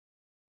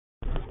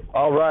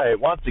All right,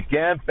 once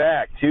again,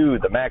 back to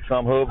the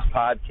Maximum Hoops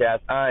podcast.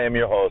 I am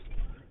your host,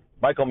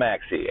 Michael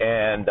Maxey,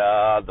 and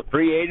the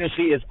free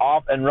agency is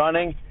off and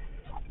running.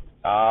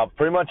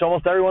 Pretty much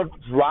almost everyone's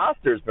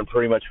roster has been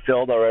pretty much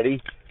filled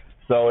already,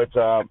 so it's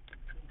a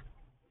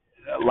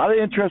lot of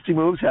interesting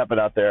moves happen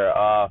out there.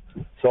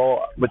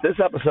 So with this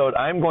episode,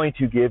 I'm going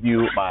to give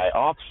you my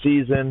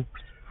off-season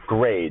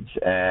grades,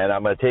 and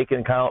I'm going to take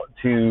into account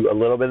to a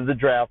little bit of the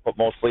draft, but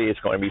mostly it's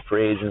going to be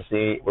free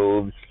agency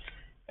moves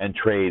and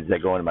trades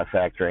that go into my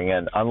factoring.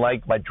 And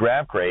unlike my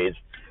draft grades,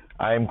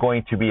 I'm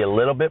going to be a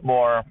little bit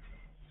more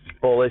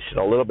bullish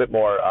and a little bit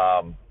more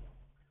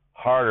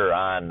harder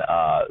on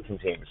some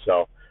teams.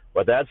 So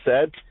with that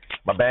said,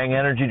 my Bang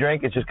energy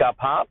drink, it just got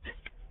popped.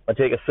 I'm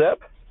going to take a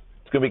sip.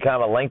 It's going to be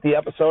kind of a lengthy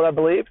episode, I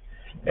believe.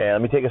 And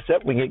let me take a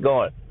sip. We can get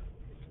going.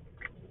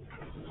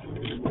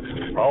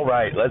 All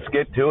right, let's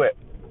get to it.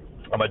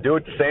 I'm going to do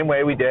it the same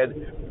way we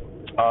did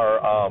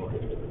our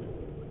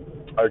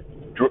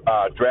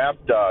draft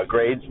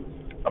grades.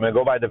 I'm going to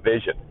go by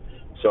division.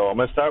 So I'm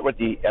going to start with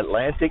the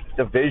Atlantic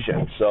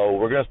Division. So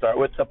we're going to start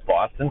with the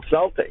Boston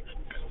Celtics.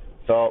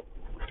 So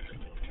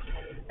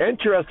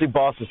interesting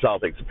Boston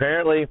Celtics.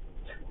 Apparently,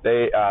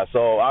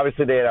 so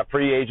obviously they had a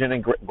free agent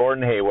in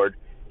Gordon Hayward.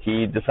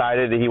 He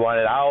decided that he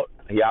wanted out.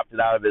 He opted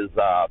out of his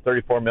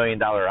 $34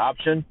 million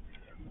option.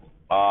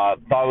 Thought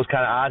it was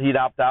kind of odd he'd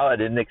opt out. I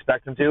didn't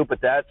expect him to, but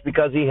that's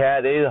because he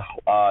had a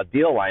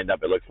deal lined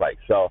up, it looks like.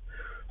 So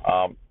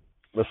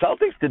the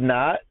Celtics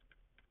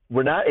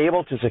were not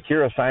able to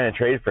secure a sign and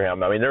trade for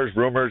him. I mean, there's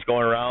rumors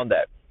going around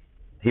that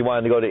he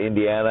wanted to go to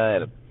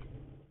Indiana, and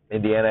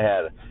Indiana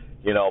had,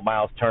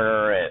 Miles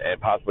Turner and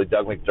possibly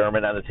Doug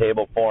McDermott on the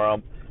table for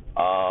him.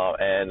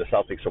 And the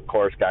Celtics, of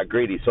course, got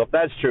greedy. So if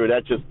that's true,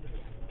 that's just,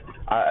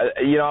 I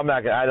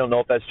don't know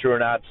if that's true or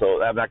not,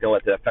 so I'm not going to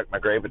let that affect my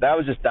grade. But that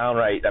was just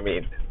downright. I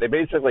mean, they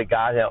basically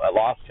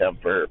lost him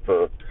for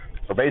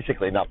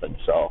basically nothing.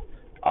 So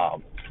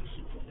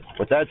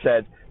with that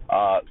said,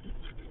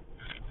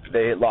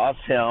 they lost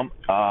him.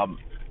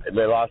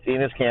 They lost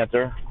Enes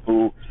Kanter,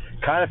 who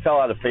kind of fell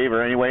out of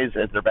favor anyways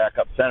as their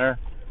backup center.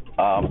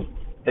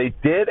 They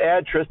did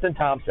add Tristan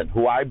Thompson,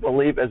 who I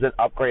believe is an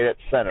upgrade at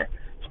center,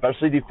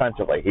 especially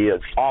defensively. He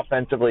is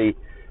offensively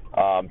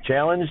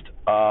challenged.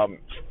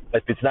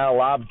 If it's not a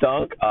lob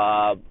dunk,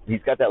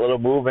 he's got that little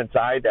move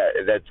inside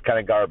that's kind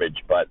of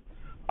garbage, but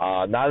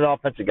not an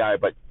offensive guy.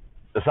 But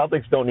the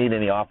Celtics don't need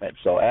any offense,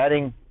 so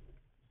adding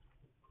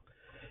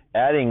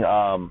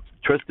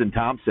Tristan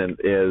Thompson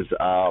is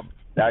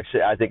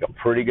actually, I think, a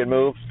pretty good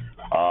move.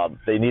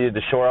 They needed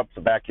to shore up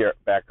the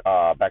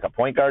backup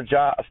point guard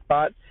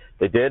spot.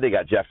 They did. They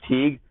got Jeff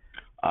Teague.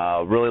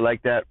 Really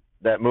like that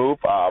move.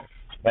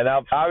 And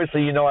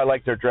obviously, I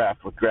like their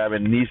draft with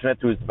grabbing Nesmith,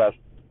 who's the best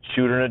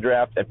shooter in the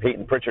draft, and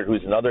Peyton Pritchard,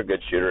 who's another good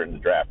shooter in the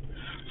draft.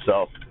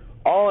 So,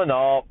 all in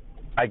all,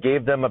 I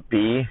gave them a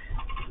B.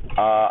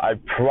 I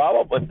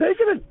probably, if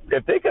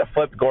they could have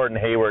flipped Gordon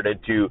Hayward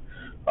into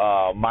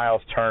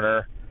Miles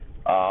Turner,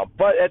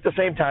 but at the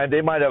same time,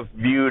 they might have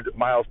viewed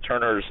Miles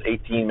Turner's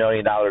 $18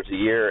 million a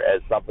year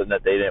as something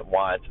that they didn't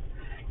want,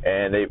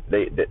 and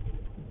the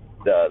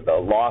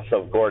loss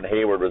of Gordon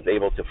Hayward was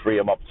able to free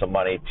them up some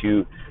money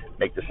to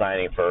make the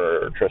signing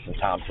for Tristan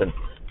Thompson.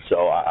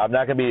 So I'm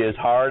not going to be as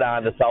hard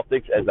on the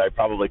Celtics as I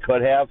probably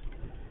could have.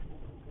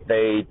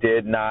 They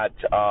did not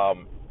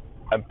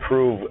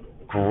improve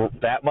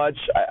that much.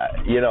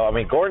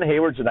 Gordon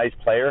Hayward's a nice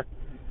player.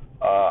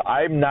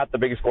 I'm not the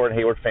biggest Gordon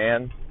Hayward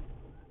fan.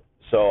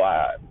 So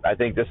I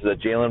think this is a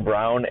Jaylen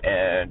Brown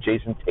and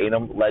Jason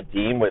Tatum-led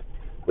team with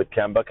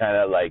Kemba kind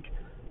of like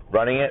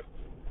running it.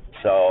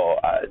 So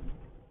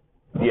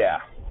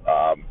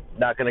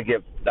not going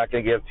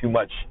to give too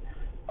much.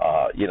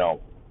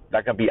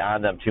 Not going to be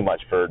on them too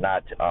much for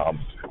not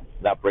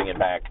bringing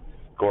back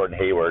Gordon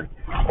Hayward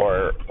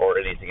or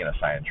anything in a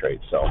sign and trade.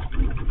 So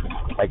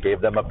I gave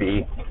them a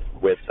B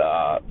with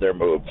their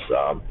moves.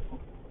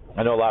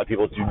 I know a lot of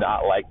people do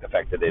not like the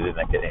fact that they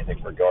didn't get anything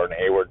for Gordon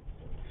Hayward.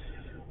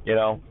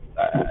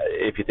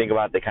 If you think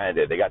about it, they kind of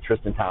did. They got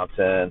Tristan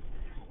Thompson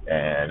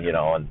and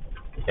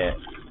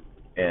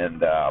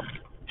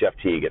Jeff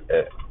Teague.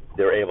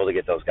 They were able to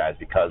get those guys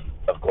because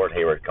of Gordon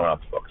Hayward coming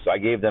off the book. So I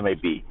gave them a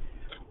B.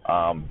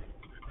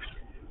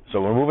 So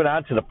we're moving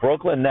on to the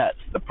Brooklyn Nets.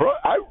 The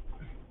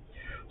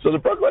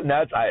Brooklyn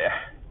Nets, I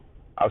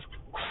was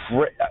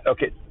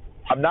okay.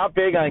 I'm not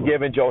big on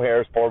giving Joe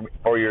Harris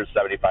 4 years,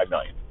 $75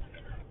 million.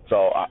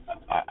 So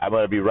I'm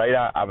going to be right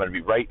on. I'm going to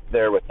be right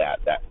there with that.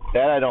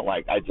 That I don't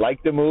like. I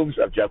like the moves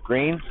of Jeff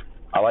Green.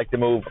 I like the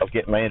move of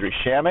getting Landry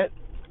Shamet.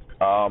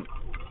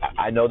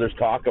 I know there's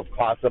talk of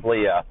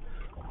possibly a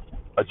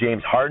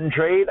James Harden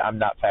trade. I'm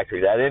not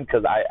factoring that in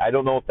because I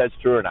don't know if that's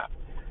true or not.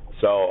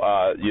 So,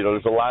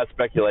 there's a lot of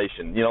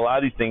speculation. A lot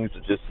of these things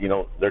are just,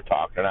 they're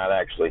talk. They're not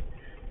actually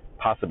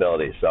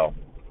possibilities. So,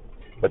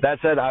 but that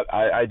said,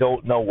 I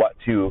don't know what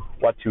to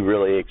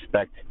really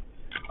expect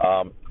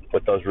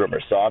with those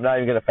rumors. So I'm not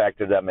even going to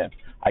factor them in.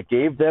 I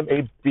gave them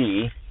a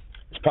B.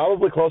 It's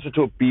probably closer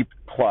to a B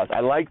plus. I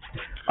liked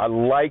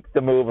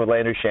the move of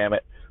Landry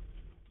Shamet.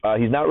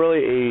 He's not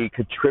really a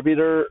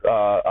contributor,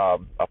 a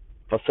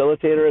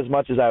facilitator as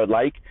much as I would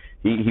like.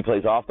 He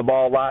plays off the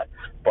ball a lot,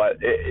 but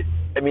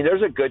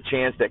there's a good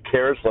chance that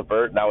Karis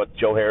LeVert, now with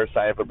Joe Harris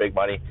signing for big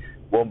money,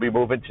 will be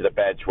moving to the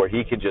bench where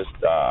he can just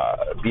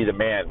be the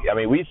man. I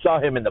mean, we saw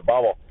him in the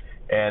bubble,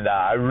 and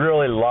I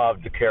really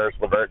loved Karis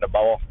LeVert in the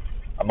bubble.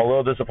 I'm a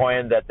little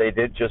disappointed that they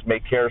did just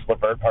make Karis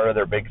LeVert part of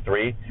their big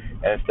three,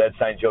 and instead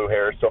signed Joe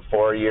Harris to a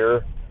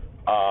 4-year,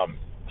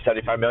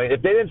 $75 million.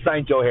 If they didn't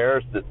sign Joe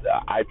Harris,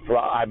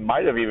 I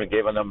might have even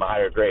given them a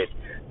higher grade.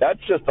 That's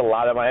just a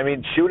lot of money. I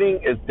mean,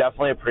 shooting is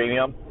definitely a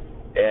premium,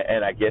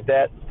 and I get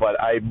that, but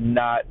I'm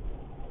not.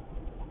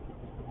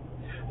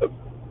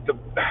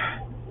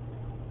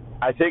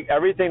 I think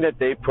everything that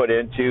they put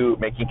into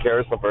making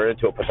Karis LeVert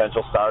into a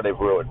potential star, they've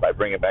ruined by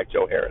bringing back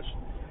Joe Harris.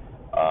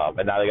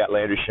 And now they got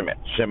Landry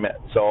Shamet.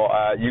 So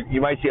you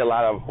might see a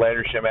lot of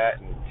Landry Shamet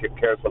and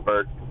Karis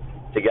LeVert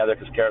together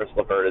because Karis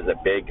LeVert is a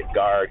big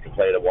guard, can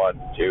play the 1,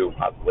 2,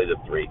 possibly the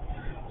 3.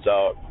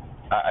 So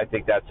I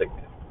think that's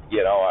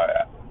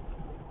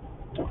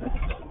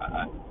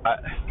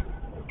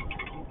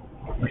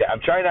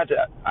I'm trying not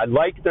to. I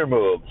like their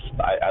moves.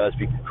 Let's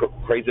be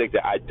crazy like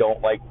that. I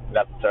don't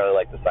necessarily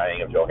like the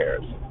signing of Joe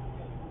Harris.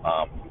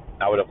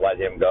 I would have let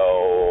him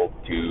go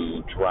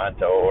to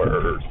Toronto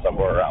or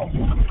somewhere else.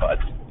 But,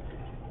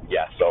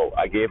 yeah, so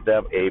I gave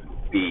them a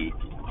B.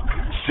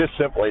 Just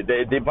simply,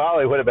 they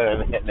probably would have been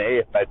an A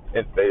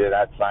if they did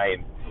not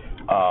sign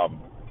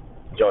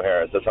Joe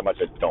Harris. That's how much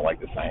I don't like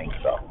the signing.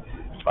 So,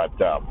 but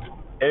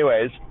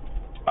anyways,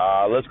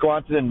 let's go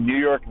on to the New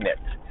York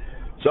Knicks.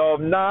 So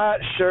I'm not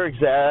sure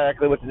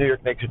exactly what the New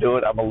York Knicks are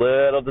doing. I'm a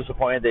little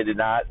disappointed they did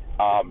not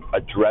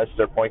address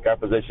their point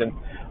guard position.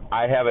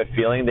 I have a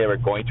feeling they were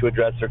going to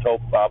address their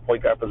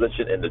point guard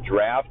position in the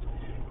draft,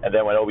 and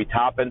then when Obi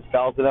Toppin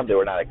fell to them, they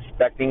were not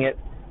expecting it,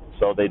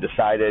 so they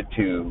decided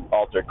to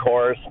alter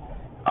course.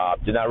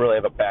 Did not really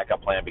have a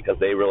backup plan because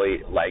they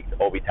really liked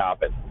Obi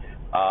Toppin.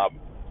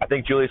 I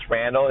think Julius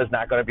Randle is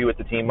not going to be with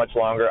the team much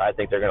longer. I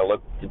think they're going to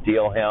look to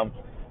deal him.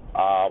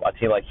 A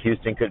team like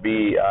Houston could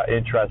be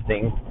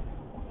interesting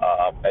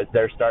as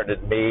they're starting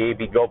to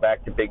maybe go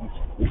back to big,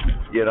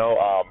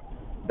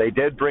 They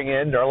did bring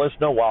in Nerlens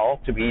Noel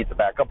to be the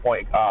backup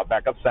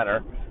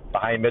center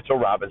behind Mitchell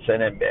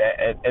Robinson,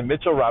 and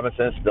Mitchell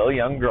Robinson is still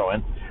young,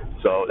 growing,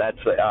 so that's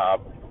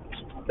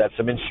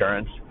some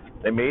insurance.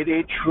 They made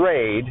a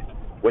trade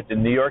with the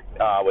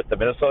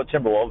Minnesota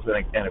Timberwolves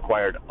and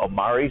acquired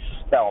Omari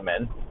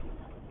Spellman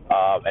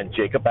and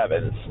Jacob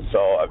Evans.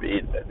 So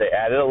they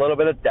added a little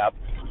bit of depth.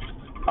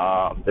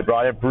 They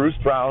brought in Bruce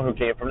Brown, who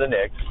came from the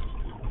Knicks.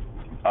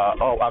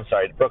 I'm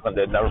sorry, Brooklyn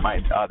did. Never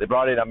mind. They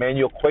brought in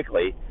Emmanuel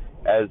Quickley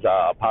as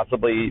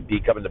possibly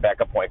becoming the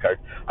backup point guard.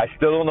 I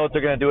still don't know what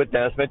they're going to do with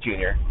Dennis Smith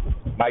Jr.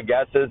 My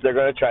guess is they're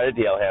going to try to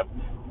deal him.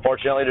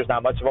 Fortunately, there's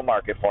not much of a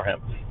market for him.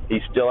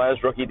 He's still on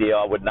his rookie deal.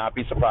 I would not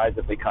be surprised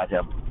if they cut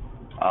him.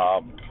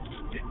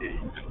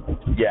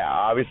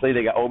 Obviously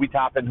they got Obi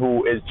Toppin,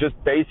 who is just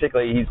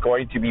basically he's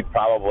going to be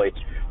probably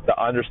the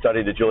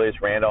understudy to Julius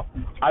Randle.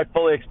 I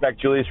fully expect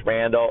Julius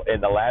Randle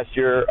in the last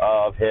year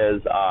of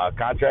his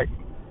contract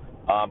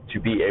to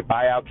be a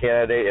buyout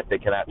candidate if they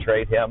cannot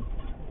trade him.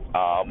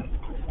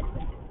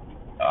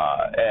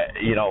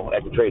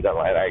 At the trade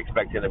deadline, I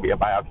expect him to be a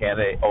buyout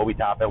candidate. Obi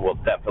Toppin will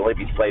definitely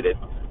be slated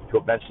to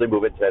eventually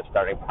move into that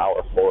starting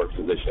power forward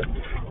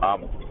position.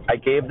 I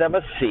gave them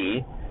a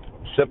C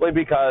simply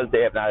because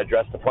they have not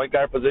addressed the point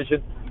guard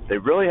position. They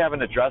really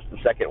haven't addressed the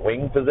second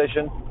wing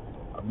position.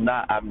 I'm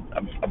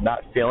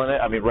not feeling it.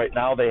 I mean, right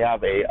now they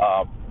have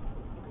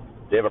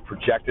a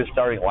projected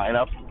starting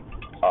lineup.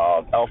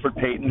 Elfrid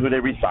Payton, who they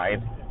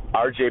re-signed,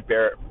 R.J.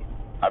 Barrett.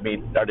 I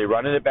mean, are they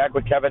running it back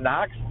with Kevin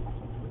Knox?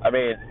 I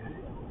mean,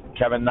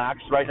 Kevin Knox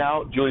right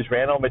now, Julius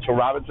Randle, Mitchell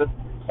Robinson,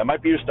 that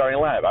might be your starting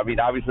lineup. I mean,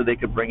 obviously they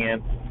could bring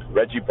in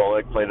Reggie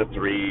Bullock, play the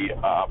 3.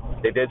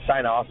 They did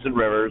sign Austin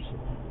Rivers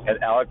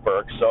and Alec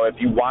Burks. So if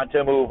you want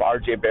to move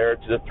R.J.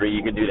 Barrett to the 3,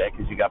 you can do that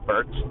because you got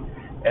Burks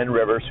and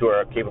Rivers who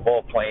are capable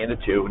of playing the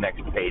 2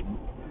 next to Payton.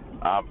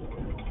 I'm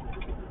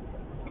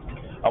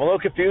a little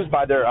confused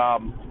by their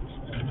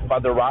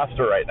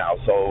roster right now,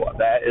 so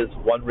that is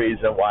one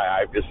reason why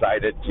I've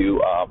decided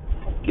to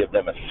give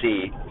them a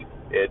C.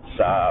 It's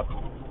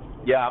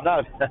I'm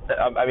not.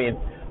 I mean,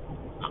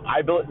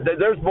 I believe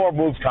there's more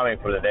moves coming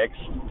for the Knicks.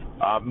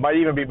 Might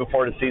even be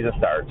before the season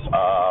starts.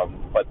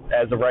 But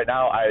as of right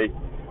now,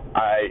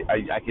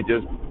 I could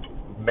just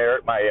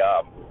merit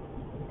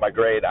my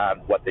grade on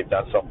what they've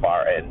done so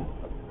far, and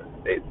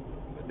they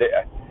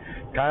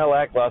kind of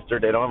lackluster.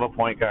 They don't have a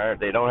point guard.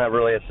 They don't have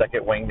really a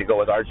second wing to go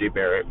with R.J.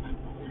 Barrett.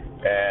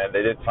 And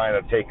they didn't find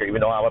a taker,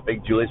 even though I'm a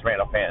big Julius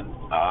Randle fan.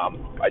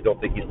 I don't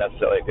think he's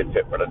necessarily a good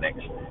fit for the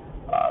Knicks.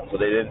 So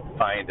they didn't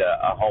find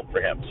a home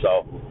for him.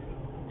 So,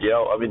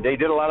 they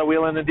did a lot of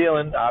wheeling and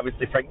dealing.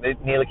 Obviously, Frank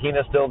Ntilikina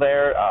is still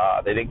there.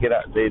 They didn't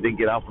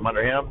get out from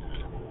under him.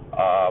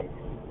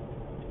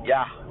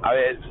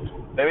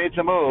 They made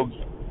some moves,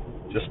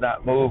 just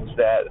not moves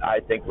that I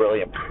think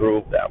really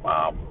improve them.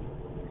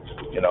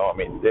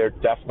 They're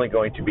definitely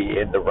going to be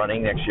in the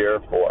running next year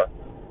for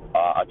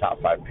a top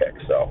 5 pick.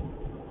 So,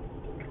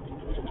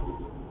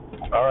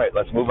 all right,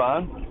 let's move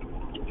on.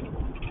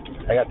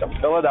 I got the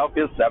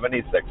Philadelphia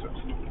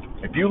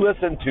 76ers. If you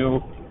listen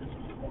to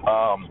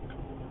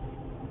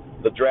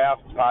the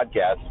draft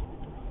podcast,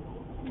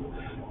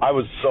 I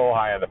was so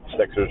high on the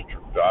Sixers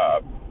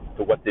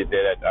for what they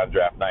did on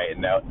draft night,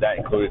 and that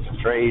included some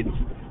trades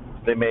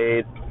they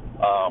made.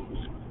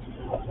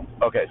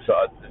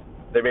 So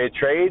they made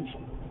trades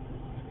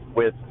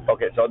with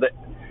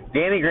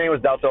Danny Green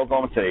was dealt to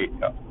Oklahoma City.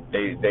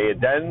 They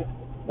then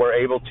were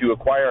able to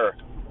acquire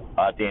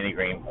Danny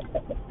Green.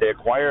 They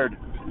acquired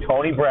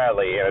Tony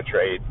Bradley in a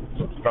trade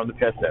from the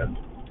Pistons.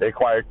 They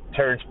acquired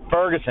Terrence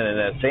Ferguson in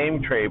that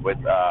same trade with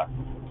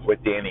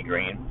Danny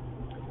Green.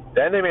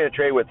 Then they made a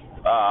trade with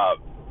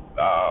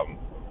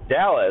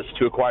Dallas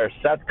to acquire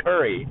Seth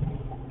Curry,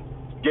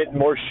 getting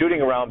more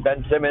shooting around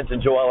Ben Simmons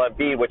and Joel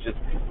Embiid, which is,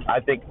 I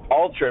think,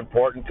 ultra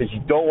important because you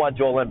don't want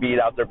Joel Embiid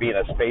out there being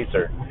a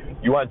spacer.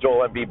 You want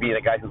Joel Embiid being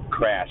a guy who can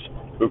crash,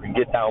 who can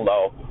get down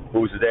low,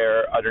 who's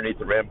there underneath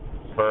the rim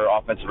for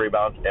offensive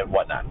rebounds and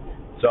whatnot.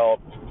 So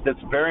it's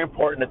very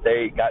important that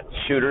they got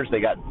shooters. They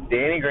got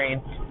Danny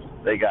Green.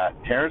 They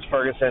got Terrence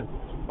Ferguson,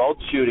 both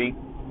shooting,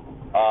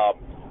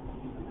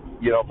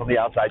 from the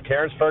outside.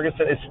 Terrence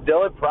Ferguson is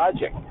still a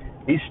project.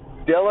 He's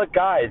still a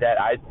guy that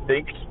I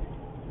think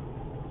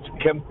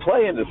can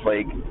play in this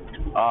league.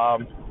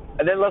 And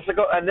then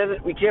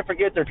we can't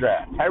forget their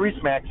draft: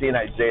 Tyrese Maxey and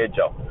Isaiah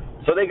Joe.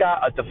 So they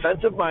got a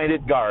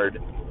defensive-minded guard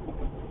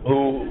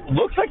who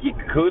looks like he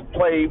could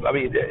play. I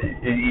mean,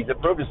 he's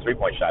improved his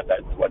three-point shot.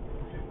 That's what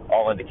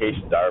all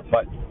indications are.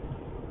 But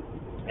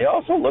he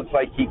also looks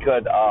like he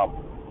could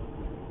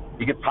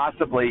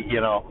possibly,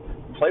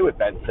 play with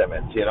Ben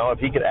Simmons. If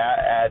he could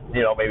add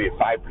maybe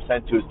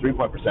 5% to his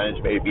three-point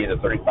percentage, maybe be in the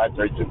 35,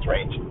 36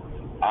 range.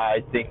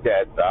 I think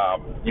that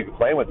you can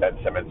play with Ben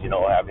Simmons.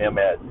 Have him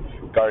at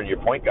guarding your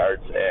point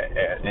guards,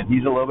 and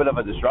he's a little bit of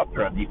a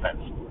disruptor on defense.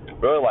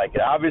 Really like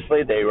it.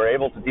 Obviously, they were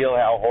able to deal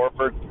Al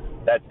Horford.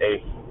 That's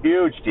a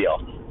huge deal.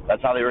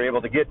 That's how they were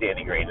able to get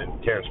Danny Green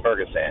and Terrence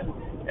Ferguson,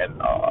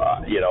 and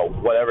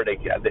whatever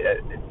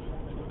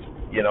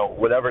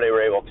whatever they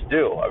were able to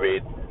do. I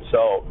mean,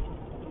 so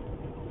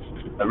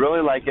I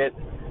really like it.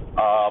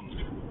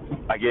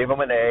 I gave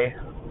them an A.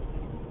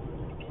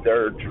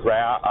 Their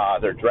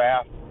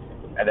draft,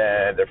 and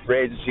then their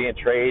free agency and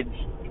trades.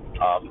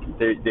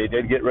 They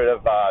did get rid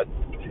of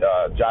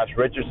Josh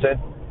Richardson.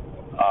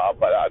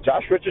 But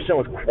Josh Richardson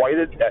was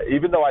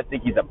even though I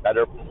think he's a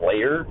better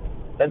player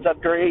than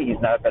Seth Curry, he's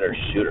not a better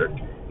shooter.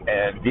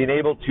 And being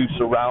able to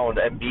surround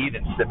Embiid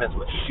and Simmons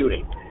with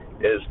shooting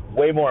is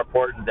way more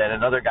important than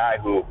another guy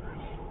who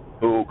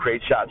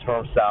creates shots for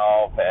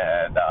himself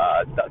and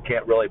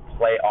can't really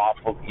play off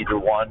of either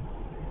one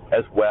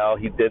as well.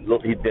 He did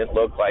look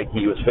like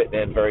he was fitting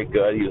in very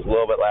good. He was a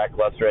little bit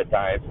lackluster at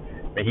times.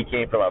 I mean, he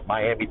came from a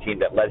Miami team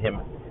that let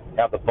him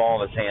have the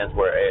ball in his hands,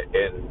 where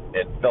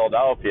in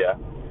Philadelphia,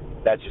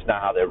 that's just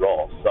not how they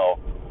roll. So,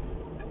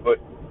 but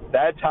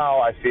that's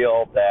how I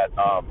feel that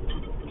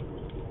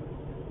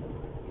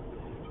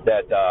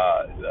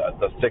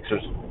the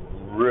Sixers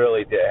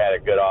really had a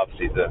good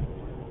offseason.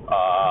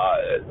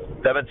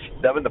 Devin,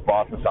 the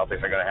Boston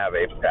Celtics are going to have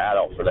a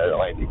battle for that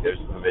Atlantic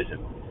Division.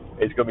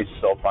 It's going to be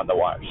so fun to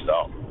watch.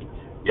 So,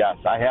 yes,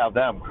 I have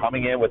them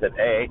coming in with an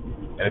A,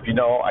 and if you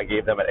know, I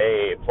gave them an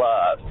A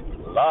plus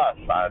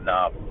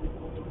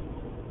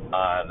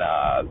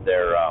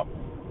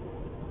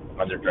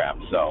on their draft.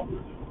 So,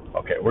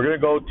 okay, we're going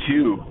to go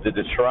to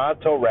the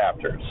Toronto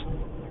Raptors,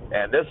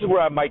 and this is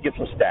where I might get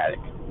some static.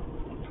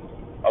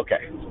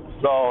 Okay,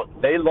 so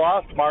they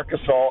lost Marc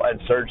Gasol and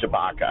Serge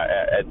Ibaka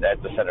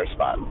at the center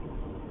spot,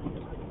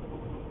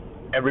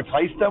 and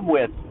replaced them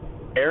with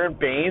Aaron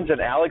Baines and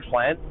Alex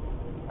Len.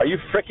 Are you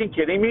freaking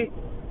kidding me?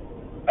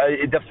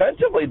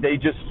 Defensively, they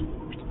just,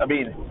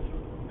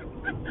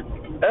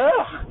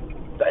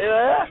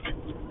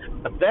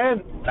 But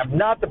then, I'm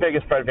not the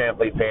biggest Fred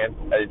VanVleet fan.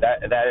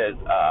 That is,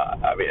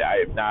 I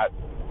have not,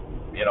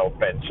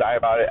 been shy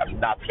about it. I'm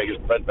not the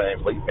biggest Fred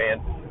VanVleet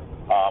fan.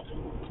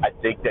 I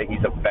think that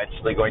he's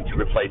eventually going to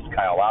replace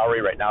Kyle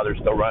Lowry. Right now, they're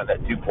still running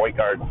that 2 point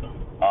guard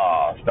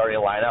starting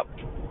lineup.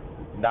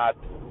 Not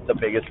the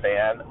biggest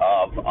fan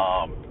of,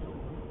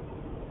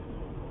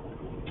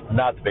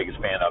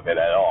 it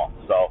at all.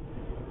 So,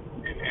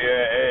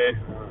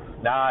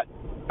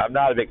 I'm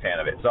not a big fan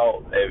of it.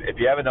 So, if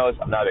you haven't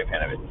noticed, I'm not a big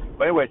fan of it.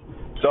 But anyway,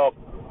 so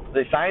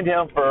they signed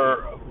him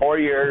for 4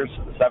 years,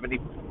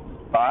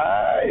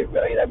 $75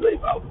 million, I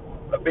believe.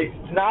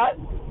 It's not.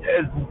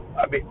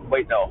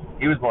 Wait, no,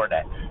 he was more than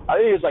that. I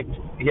think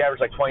he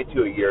averaged like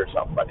 22 a year or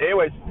something. But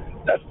anyways,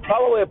 that's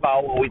probably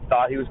about what we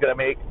thought he was going to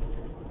make.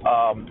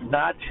 I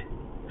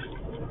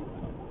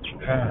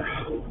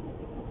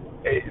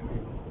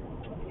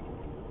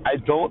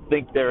don't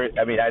think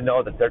I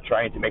know that they're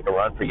trying to make a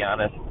run for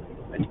Giannis.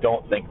 I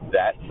don't think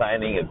that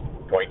signing is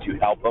going to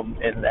help them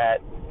in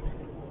that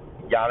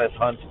Giannis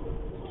hunt.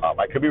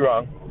 I could be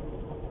wrong,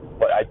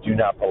 but I do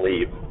not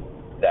believe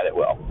that it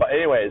will. But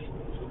anyways,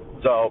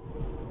 so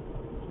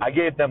I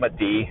gave them a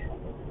D.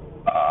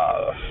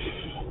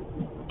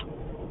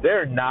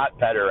 They're not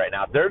better right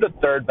now. They're the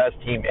third best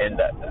team in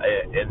the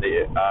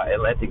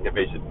Atlantic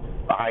Division,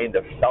 behind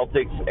the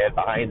Celtics and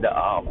behind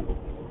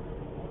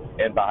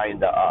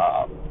the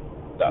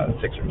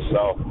Sixers.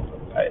 So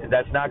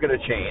that's not going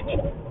to change.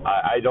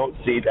 I don't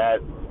see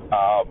that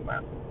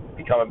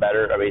becoming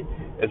better. I mean,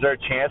 is there a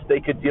chance they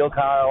could deal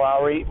Kyle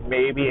Lowry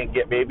maybe and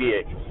get maybe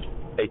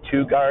a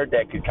two guard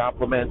that could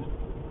complement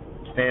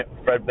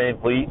Fred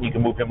VanVleet, and you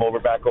can move him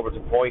back over to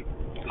point?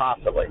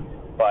 Possibly.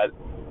 But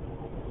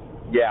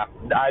yeah,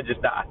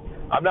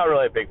 I'm not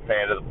really a big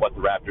fan of what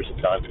the Raptors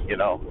have done.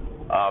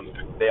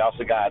 They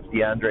also got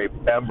DeAndre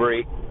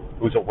Bembry,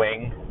 who's a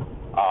wing.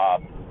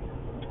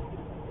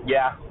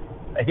 Yeah,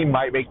 he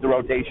might make the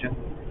rotation.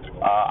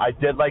 I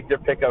did like their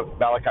pick of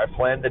Malachi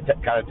Flynn. That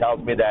kind of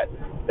tells me that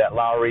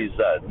Lowry's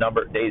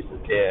number days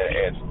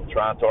in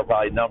Toronto are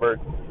probably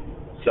numbered.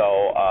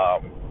 So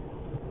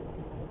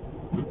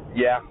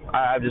yeah,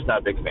 I'm just not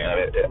a big fan of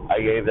it. I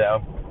gave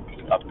them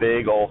a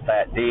big old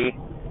fat D,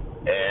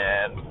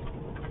 and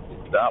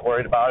not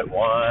worried about it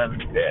one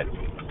bit.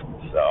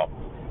 So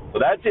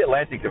that's the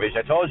Atlantic Division.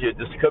 I told you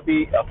this could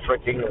be a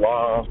freaking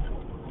long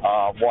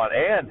one.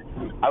 And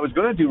I was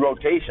going to do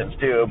rotations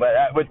too,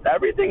 but with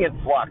everything in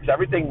flux,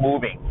 everything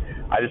moving,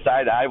 I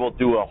decided I will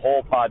do a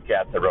whole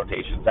podcast of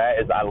rotations.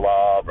 I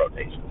love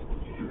rotations.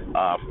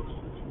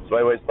 So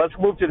anyways, let's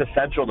move to the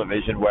Central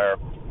Division, where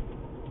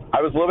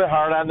I was a little bit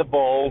hard on the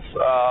Bulls.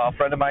 A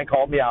friend of mine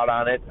called me out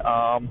on it.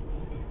 I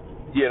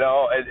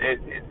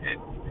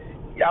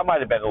might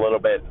have been a little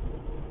bit.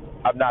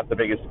 I'm not the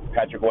biggest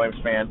Patrick Williams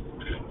fan.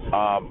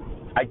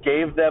 I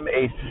gave them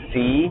a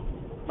C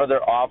for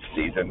their off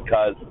season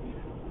because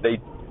they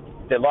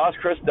lost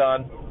Chris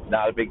Dunn,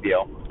 not a big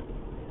deal.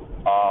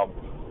 So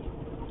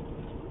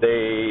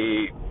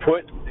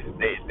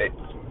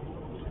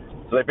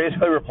they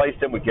basically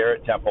replaced him with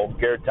Garrett Temple.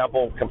 Garrett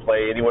Temple can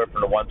play anywhere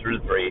from the 1 through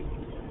the 3.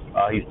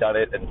 He's done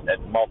it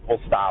at multiple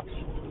stops.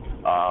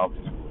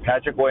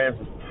 Patrick Williams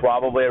is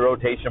probably a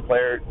rotation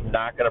player,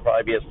 not going to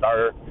probably be a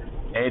starter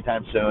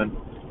anytime soon.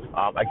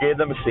 I gave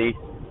them a C.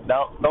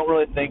 Don't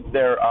really think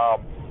they're a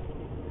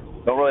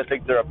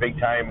big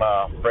time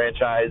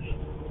franchise,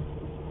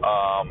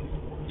 or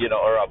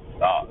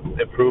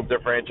improve their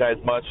franchise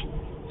much.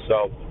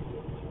 So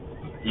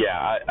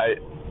yeah,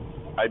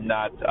 I'm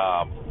not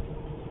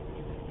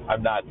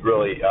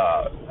really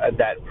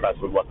that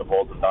impressed with what the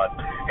Bulls have done,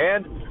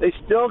 and they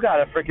still got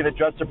to freaking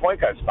adjust their point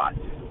guard spot.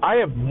 I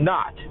am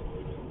not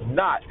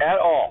at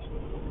all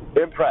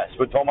impressed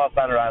with Tomas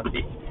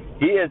Satoransky.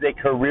 He is a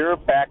career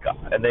backup,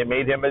 and they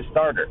made him a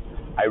starter.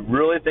 I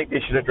really think they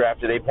should have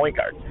drafted a point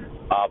guard.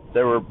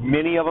 There were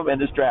many of them in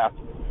this draft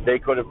they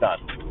could have done,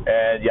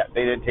 and yet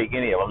they didn't take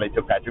any of them. They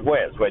took Patrick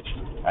Williams, which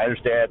I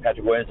understand.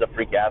 Patrick Williams is a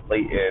freak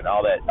athlete and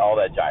all that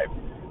jive,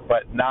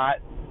 but not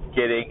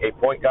getting a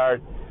point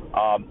guard.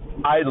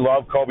 I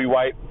love Kobe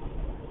White.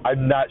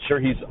 I'm not sure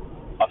he's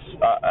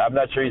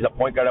a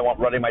point guard I want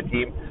running my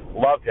team.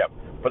 Love him,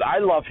 but I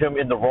love him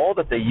in the role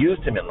that they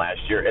used him in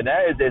last year, and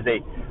that is as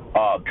a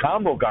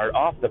combo guard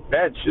off the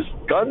bench, just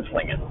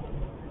gunslinging.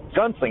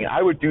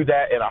 I would do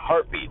that in a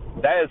heartbeat.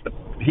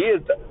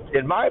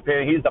 In my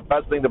opinion, he's the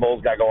best thing the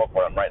Bulls got going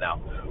for him right now.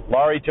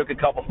 Laurie took a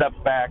couple steps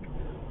back.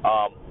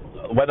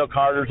 Wendell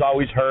Carter's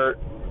always hurt.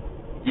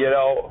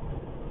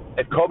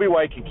 If Kobe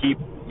White can keep,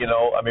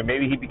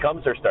 maybe he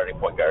becomes their starting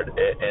point guard,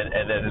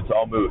 and then it's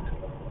all moot.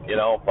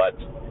 But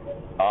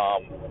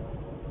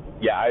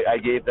I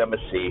gave them a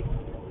C.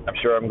 I'm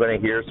sure I'm going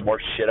to hear some more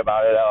shit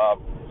about it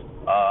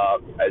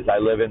as I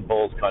live in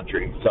Bulls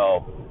country.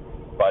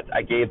 But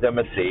I gave them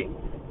a C.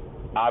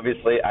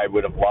 Obviously, I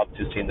would have loved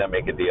to have seen them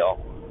make a deal,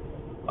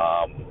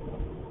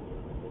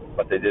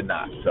 but they did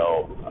not.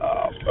 So,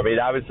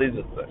 obviously,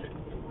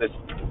 this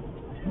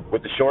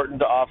with the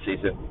shortened off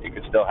season, it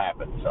could still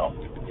happen. So,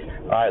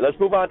 all right, let's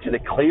move on to the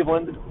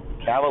Cleveland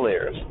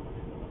Cavaliers.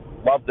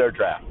 Loved their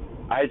draft.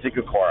 Isaac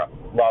Okoro,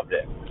 loved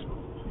it.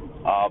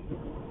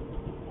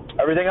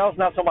 Everything else,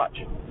 not so much.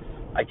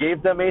 I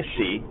gave them a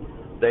C.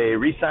 They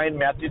re-signed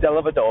Matthew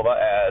Dellavedova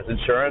as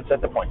insurance at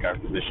the point guard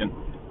position.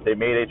 They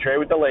made a trade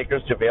with the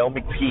Lakers to JaVale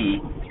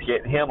McGee to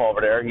get him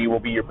over there. He will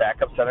be your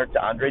backup center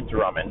to Andre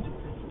Drummond.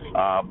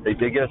 They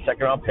did get a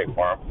second-round pick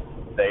for him.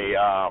 They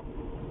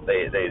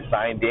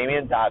signed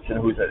Damian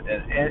Dotson,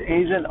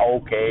 he's an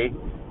okay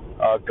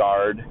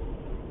guard,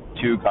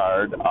 two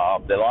guard.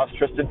 They lost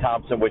Tristan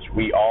Thompson, which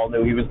we all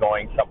knew he was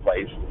going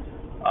someplace.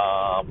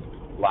 A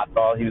lot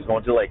thought he was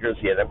going to the Lakers.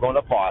 He ended up going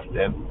to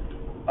Boston.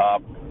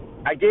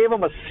 I gave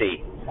him a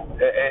C,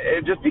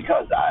 just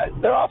because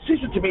their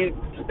offseason to me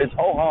is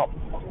ho-hum.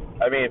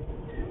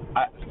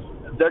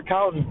 They're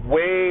counting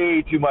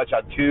way too much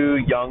on two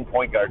young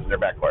point guards in their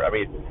backcourt.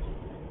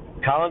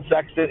 Colin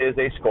Sexton is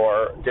a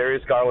scorer.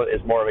 Darius Garland is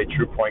more of a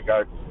true point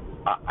guard.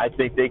 I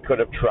think they could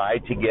have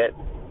tried to get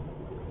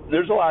 –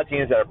 there's a lot of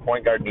teams that are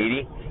point guard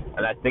needy,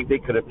 and I think they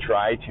could have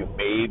tried to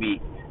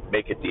maybe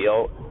make a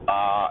deal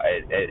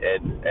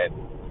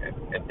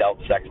and dealt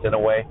Sexton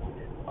away.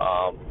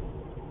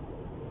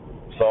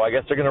 So I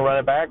guess they're going to run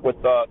it back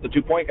with the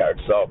 2 point guards.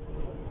 So,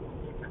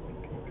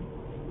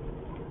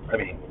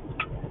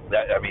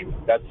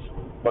 That's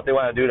what they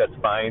want to do. That's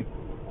fine.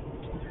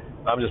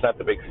 I'm just not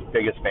the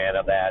biggest fan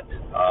of that.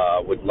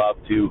 Would love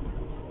to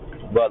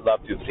have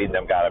seen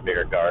them got a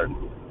bigger guard.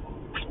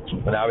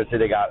 And obviously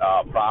they got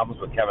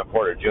problems with Kevin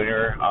Porter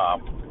Jr.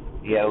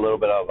 He had a little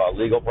bit of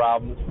legal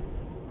problems,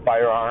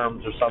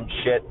 firearms or some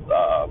shit,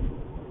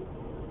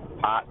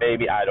 pot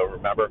maybe, I don't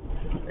remember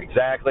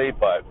exactly,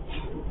 but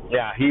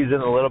yeah, he's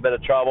in a little bit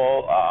of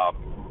trouble.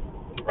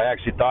 I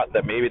actually thought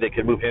that maybe they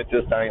could move him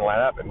to the starting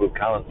lineup and move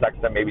Colin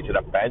Sexton maybe to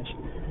the bench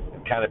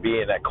and kind of be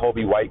in that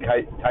Kobe White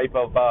type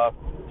of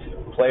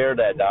player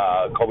that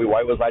Kobe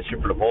White was last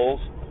year for the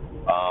Bulls.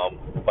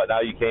 But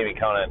now you can't even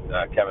count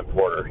on Kevin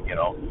Porter, you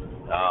know.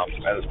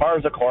 And as far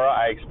as Okoro,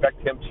 I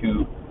expect him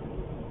to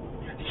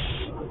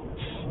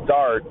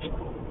start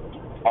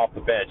off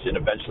the bench and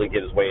eventually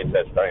get his way into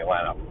that starting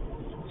lineup.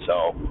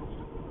 So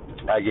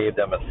I gave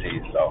them a C.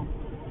 So, all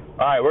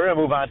right, we're going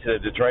to move on to the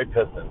Detroit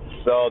Pistons.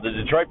 So the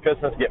Detroit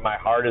Pistons get my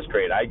hardest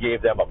grade. I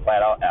gave them a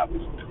flat-out F.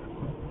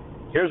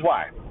 Here's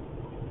why.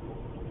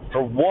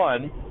 For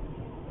one,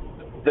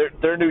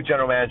 their new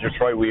general manager,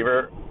 Troy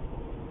Weaver,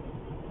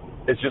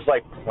 it's just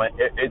like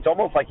it's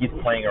almost like he's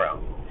playing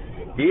around.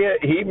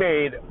 He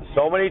made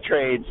so many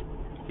trades.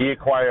 He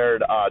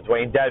acquired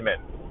Dwayne Dedmon.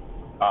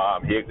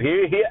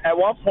 He at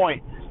one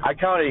point, I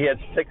counted, he had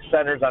 6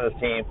 centers on his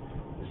team,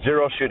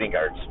 0 shooting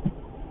guards,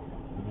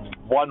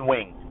 1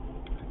 wing,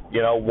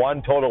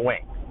 1 total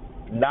wing.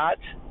 Not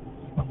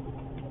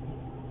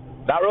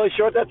really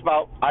sure what that's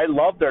about. I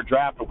love their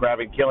draft of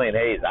grabbing Killian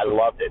Hayes. I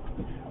loved it.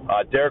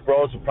 Derrick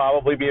Rose would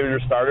probably be your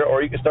starter,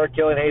 or you can start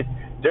Killian Hayes.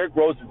 Derrick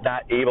Rose is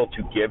not able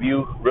to give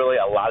you really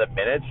a lot of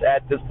minutes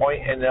at this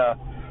point in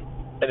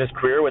his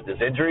career with his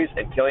injuries,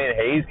 and Killian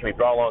Hayes can be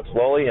brought along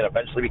slowly and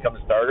eventually become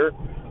a starter.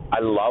 I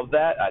love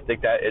that. I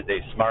think that is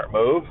a smart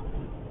move.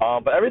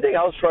 But everything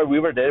else Troy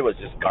Weaver did was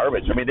just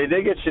garbage. I mean, they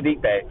did get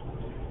Saddiq Bey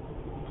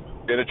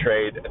in a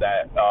trade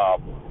that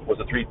was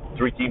a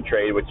three-team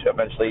trade, which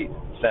eventually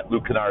sent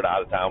Luke Kennard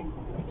out of town.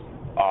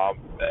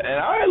 And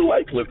I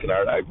like Luke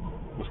Kennard. I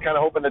was kind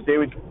of hoping that they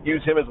would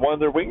use him as one of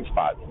their wing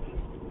spots.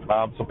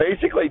 So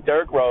basically,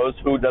 Derrick Rose,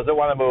 who doesn't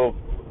want to move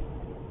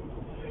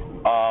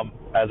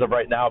as of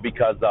right now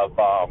because of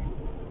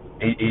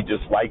he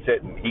just likes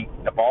it, and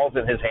the ball's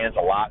in his hands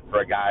a lot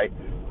for a guy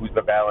who's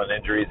been battling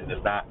injuries and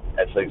is not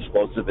as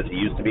explosive as he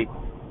used to be.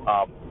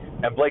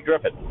 And Blake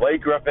Griffin.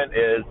 Blake Griffin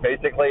is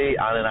basically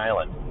on an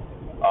island.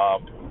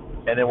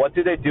 And then what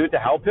do they do to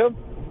help him?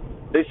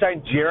 They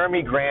signed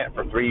Jeremy Grant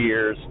for 3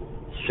 years,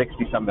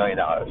 $60-some million.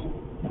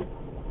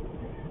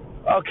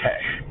 Okay.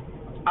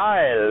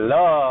 I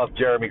love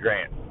Jeremy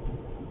Grant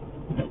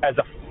as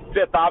a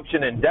 5th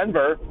option in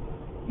Denver,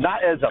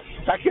 not as a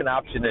 2nd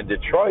option in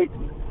Detroit.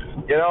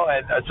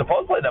 And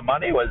supposedly the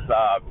money was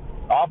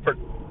offered,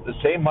 the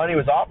same money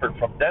was offered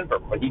from Denver,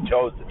 but he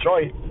chose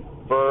Detroit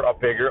for a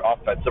bigger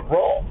offensive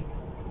role.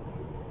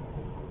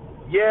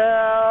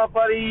 Yeah,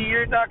 buddy,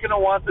 you're not going to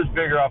want this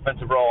bigger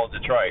offensive role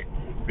in Detroit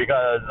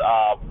because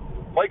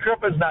Blake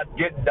Griffin's not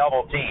getting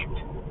double teamed.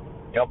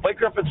 Blake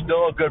Griffin's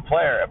still a good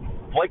player. If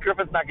Blake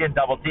Griffin's not getting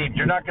double teamed,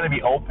 you're not going to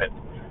be open.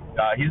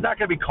 He's not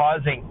going to be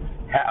causing.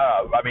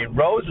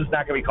 Rose is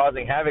not going to be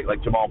causing havoc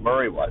like Jamal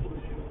Murray was.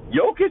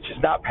 Jokic is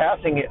not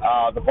passing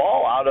the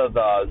ball out of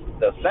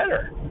the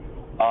center.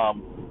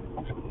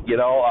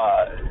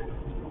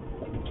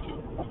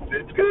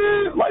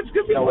 Life's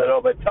gonna be a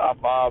little bit tough.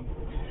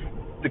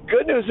 The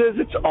good news is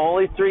it's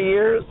only 3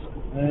 years,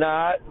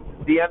 not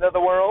the end of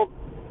the world.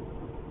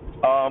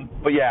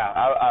 But yeah,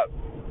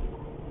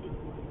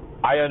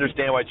 I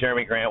understand why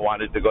Jeremy Grant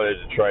wanted to go to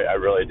Detroit. I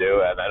really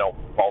do, and I don't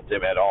fault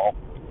him at all.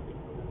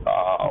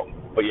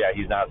 But yeah,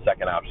 he's not a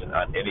 2nd option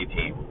on any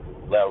team,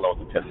 let alone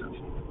the Pistons.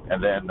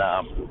 And then,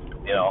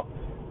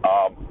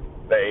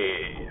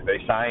 they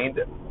signed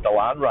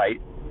DeLon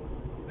Wright,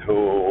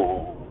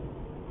 who,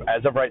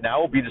 as of right now,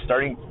 will be the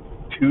starting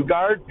 2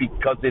 guard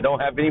because they don't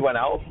have anyone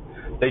else.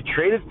 They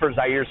traded for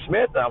Zaire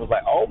Smith, and I was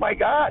like, oh, my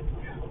God,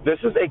 this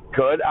is a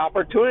good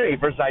opportunity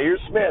for Zaire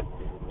Smith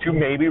to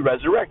maybe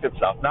resurrect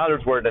himself. Now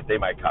there's word that they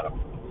might cut him.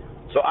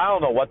 So I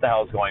don't know what the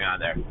hell is going on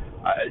there.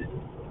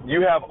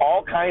 You have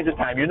all kinds of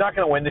time. You're not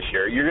going to win this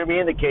year. You're going to be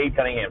in the Cade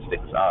Cunningham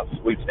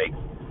sweepstakes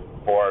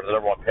for the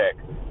number 1 pick.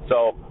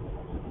 So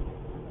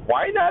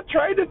why not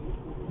try to,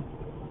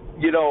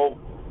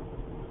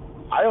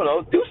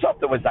 do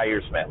something with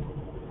Zaire Smith?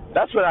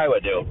 That's what I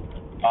would do.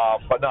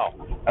 But no.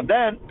 And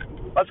then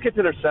let's get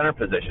to their center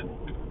position.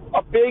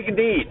 A big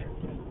need.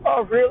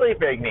 A really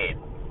big need.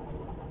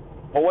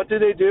 Well, what do?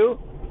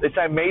 They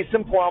signed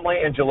Mason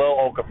Plumlee and Jahlil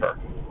Okafor.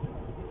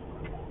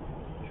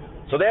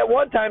 So at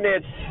one time they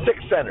had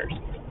 6 centers.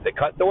 They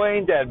cut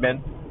Dwayne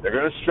Dedmon. They're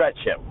going to stretch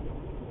him.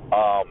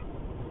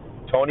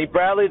 Tony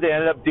Bradley, they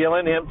ended up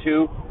dealing him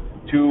to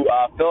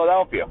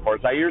Philadelphia for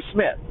Zaire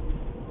Smith.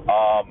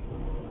 I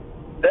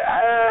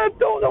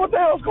don't know what the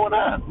hell's going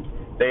on.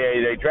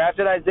 They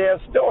drafted Isaiah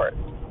Stewart.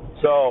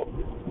 So,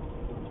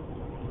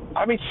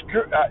 I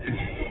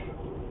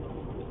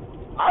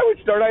would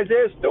start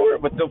Isaiah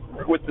Stewart with the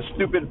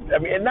stupid.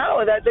 And not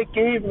only that, they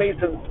gave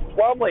Mason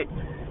Plumlee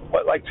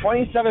What, like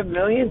 $27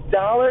 million?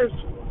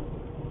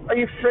 Are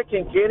you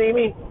freaking kidding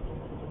me?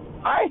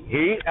 I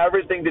hate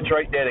everything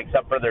Detroit did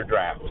except for their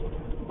draft.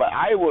 But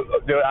I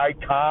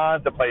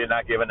contemplated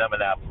not giving them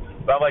enough.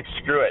 But I'm like,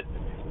 screw it.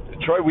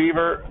 Troy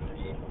Weaver,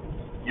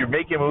 you're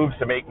making moves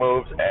to make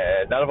moves,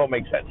 and none of them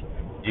make sense.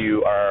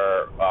 You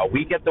are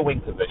weak at the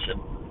wing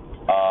position.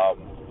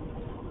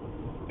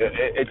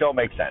 It don't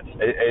make sense.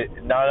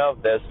 None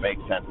of this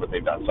makes sense what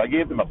they've done. So I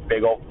gave them a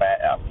big old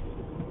fat F.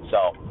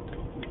 So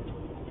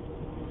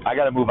I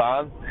got to move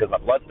on because my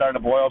blood's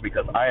starting to boil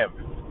because I am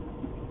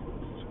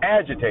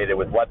agitated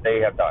with what they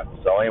have done.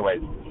 So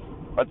anyways,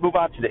 let's move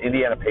on to the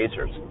Indiana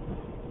Pacers.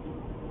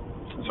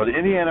 So the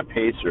Indiana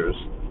Pacers,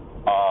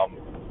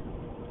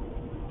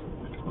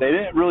 they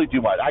didn't really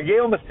do much. I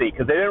gave them a C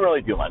because they didn't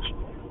really do much.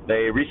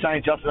 They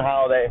re-signed Justin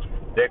Holiday.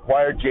 They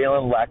acquired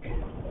Jalen Leck.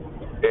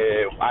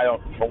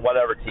 From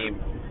whatever team.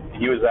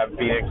 He was at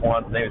Phoenix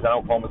once, and he was at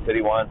Oklahoma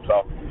City once.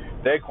 So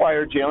they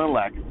acquired Jalen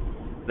Leck.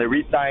 They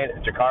re-signed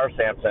Jakar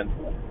Sampson.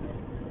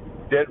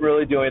 Didn't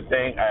really do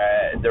anything.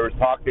 There was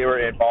talk they were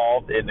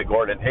involved in the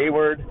Gordon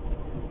Hayward.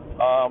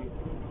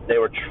 They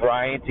were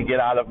trying to get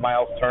out of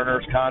Miles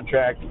Turner's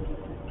contract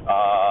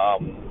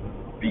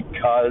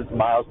because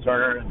Miles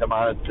Turner and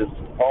Domantas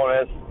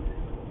Sabonis,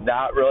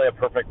 not really a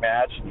perfect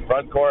match in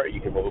front court.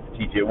 You can move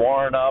T.J.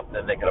 Warren up,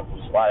 and they could have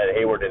slotted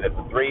Hayward in at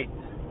the 3.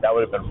 That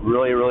would have been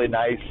really, really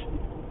nice.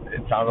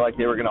 It sounded like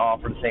they were going to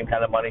offer the same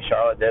kind of money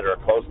Charlotte did or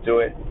close to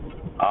it.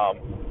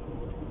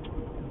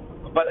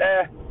 But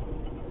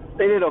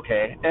they did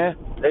okay.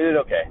 They did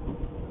okay.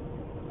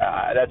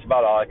 That's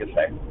about all I can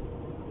say.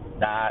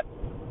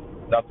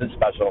 Nothing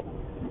special.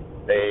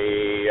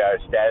 They are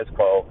status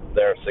quo.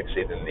 They're 6th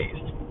seed in the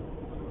East.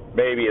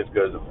 Maybe as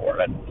good as the 4.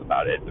 That's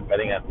about it,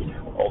 depending on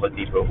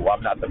Oladipo. Well,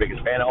 I'm not the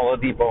biggest fan of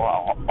Oladipo,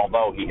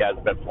 although he has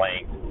been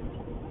playing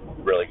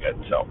really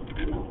good. So,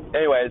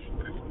 anyways,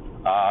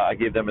 I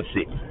gave them a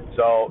C.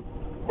 So,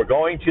 we're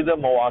going to the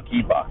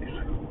Milwaukee Bucks.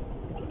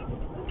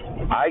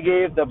 I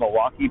gave the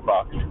Milwaukee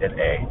Bucks an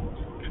A.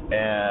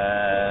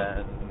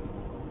 And,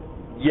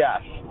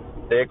 yes,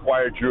 they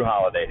acquired Jrue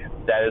Holiday.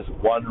 That is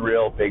one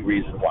real big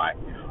reason why.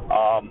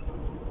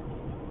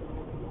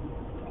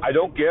 I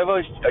don't give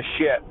a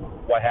shit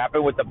what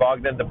happened with the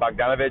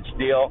Bogdanovich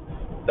deal,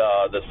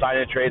 the sign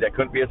and trade that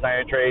couldn't be a sign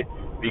and trade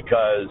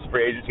because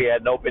free agency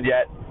hadn't opened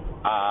yet.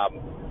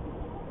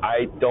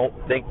 I don't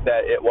think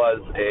that it was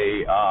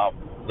a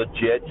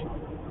legit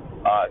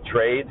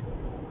trade.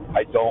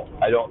 I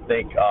don't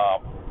think.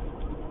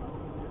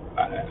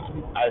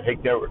 I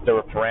think there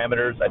were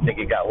parameters. I think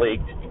it got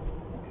leaked.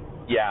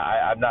 Yeah,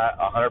 I'm not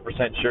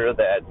 100% sure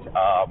that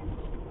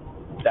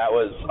that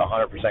was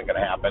 100% going to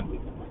happen.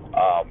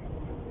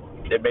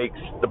 It makes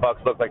the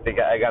Bucks look like they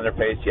got egg on their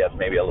face. Yes,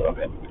 maybe a little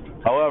bit.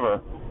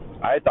 However,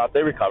 I thought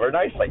they recovered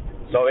nicely.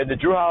 So in the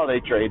Jrue Holiday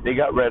trade, they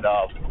got rid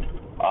of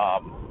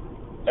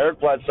Eric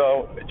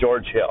Bledsoe,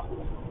 George Hill.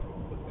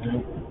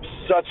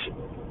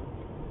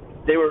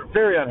 They were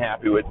very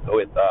unhappy with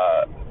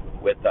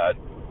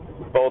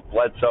both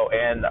Bledsoe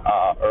and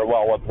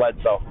with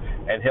Bledsoe,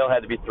 and Hill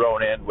had to be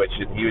thrown in, which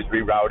he was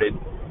rerouted.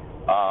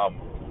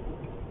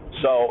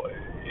 So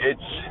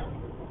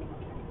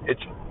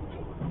it's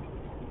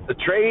the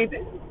trade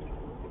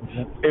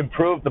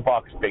improved the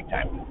Bucks big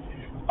time.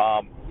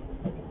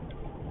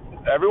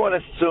 Everyone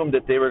assumed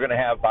that they were going to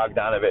have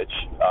Bogdanovich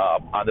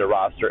on their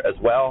roster as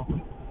well.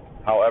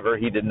 However,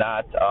 he did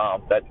not.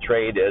 That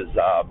trade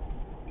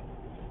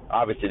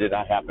obviously did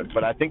not happen.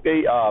 But I think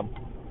they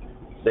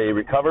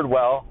recovered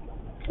well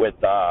with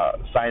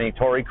signing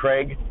Torrey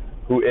Craig,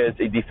 who is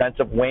a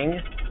defensive wing,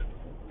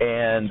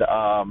 and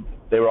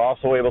they were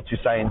also able to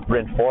sign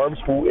Bryn Forbes,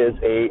 who is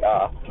a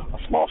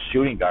small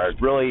shooting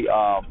guard, really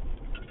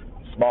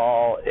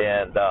small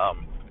and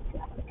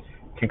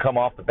can come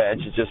off the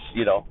bench. It's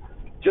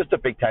just a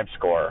big-time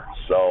scorer.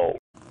 So,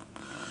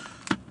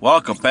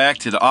 welcome back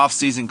to the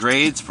off-season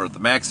grades for the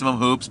Maximum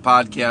Hoops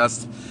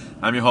podcast.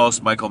 I'm your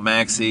host, Michael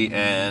Maxey,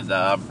 and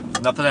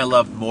nothing I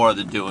love more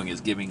than doing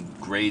is giving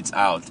grades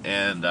out.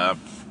 And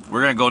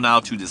we're going to go now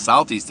to the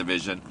Southeast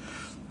Division,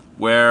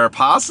 where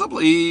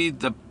possibly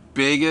the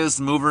biggest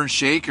mover and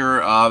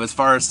shaker as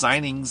far as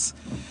signings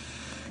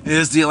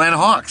is the Atlanta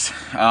Hawks.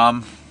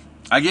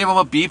 I gave them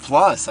a B+.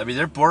 I mean,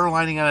 they're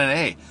borderlining on an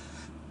A.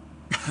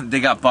 They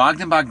got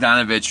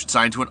Bogdanovich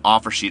signed to an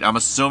offer sheet. I'm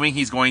assuming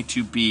he's going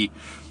to be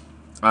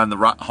on the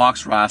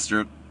Hawks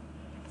roster.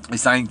 They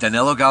signed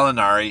Danilo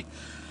Gallinari.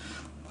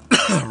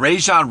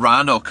 Rajon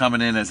Rondo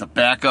coming in as a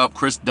backup.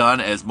 Chris Dunn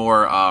as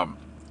more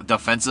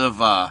defensive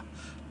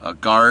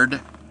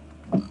guard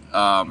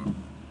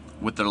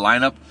with their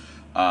lineup.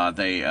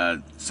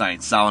 They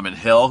signed Solomon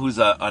Hill, who's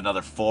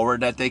another forward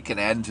that they can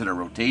add into their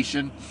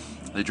rotation.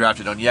 They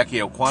drafted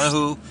Onyeka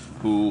Okongwu,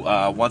 who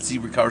once he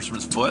recovers from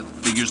his foot,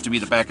 figures to be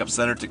the backup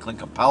center to Clint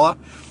Capella.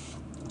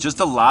 Just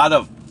a lot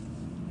of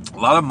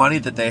money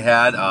that they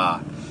had.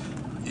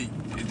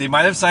 They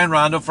might have signed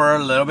Rondo for a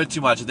little bit too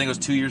much. I think it was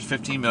 2 years,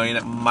 $15 million.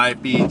 It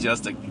might be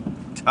just a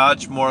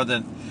touch more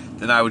than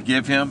I would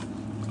give him.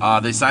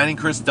 They signed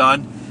Chris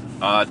Dunn.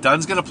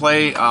 Dunn's going to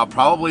play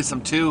probably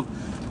some too.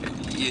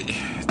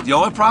 The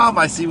only problem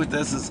I see with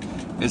this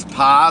is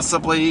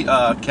possibly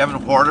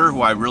Kevin Porter,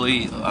 who I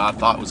really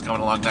thought was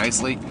coming along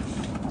nicely,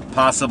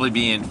 possibly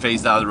being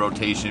phased out of the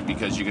rotation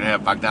because you're going to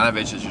have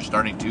Bogdanovich as your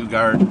starting 2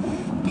 guard,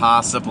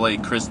 possibly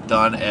Chris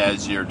Dunn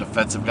as your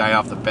defensive guy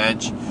off the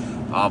bench.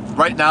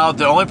 Right now,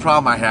 the only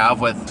problem I have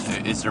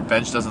with is their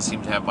bench doesn't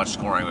seem to have much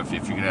scoring. If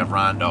you're going to have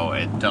Rondo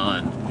and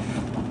Dunn,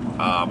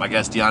 I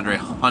guess DeAndre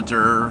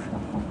Hunter,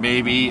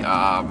 maybe,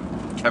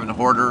 Kevin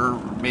Porter,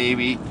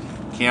 maybe,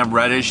 Cam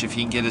Reddish if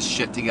he can get his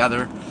shit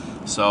together.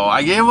 So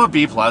I gave him a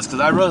B+ because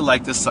I really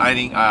like this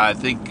signing. I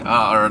think,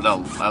 I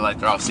like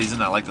their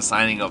offseason. I like the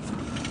signing of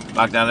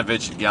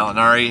Bogdanovich and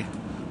Gallinari.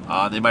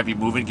 They might be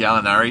moving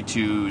Gallinari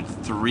to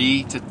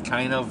 3 to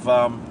kind of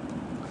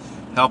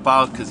help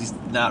out because he's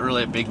not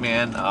really a big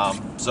man.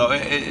 So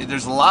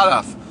there's a lot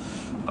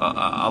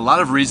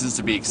of reasons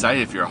to be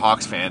excited if you're a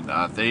Hawks fan.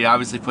 They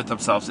obviously put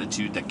themselves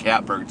into the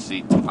catbird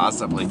seat to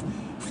possibly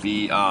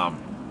be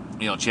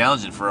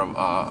challenging for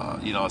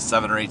a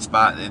 7 or 8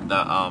 spot in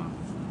the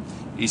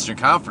Eastern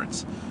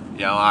Conference.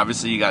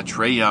 Obviously you got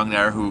Trae Young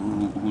there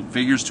who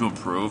figures to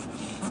improve.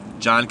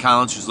 John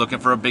Collins, who's looking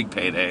for a big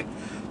payday.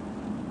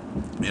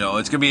 It's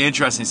going to be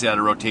interesting to see how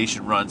the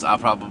rotation runs. I'll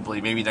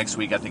probably, maybe next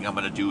week, I think I'm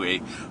going to do a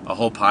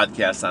whole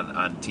podcast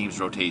on teams'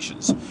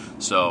 rotations.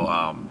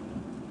 So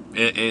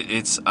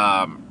it's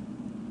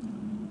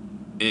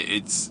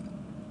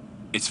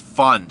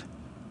fun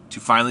to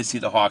finally see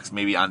the Hawks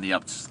maybe on the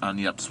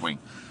upswing.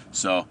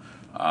 So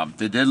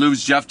they did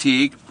lose Jeff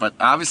Teague, but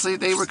obviously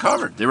they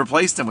recovered. They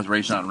replaced him with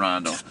Rajon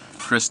Rondo,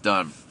 Chris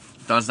Dunn.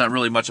 Dunn's not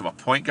really much of a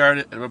point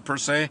guard per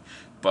se,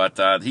 but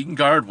he can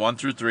guard 1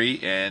 through 3,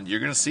 and you're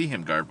going to see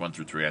him guard 1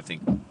 through 3. I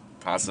think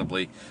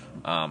possibly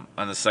on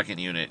the second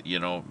unit.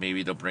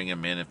 Maybe they'll bring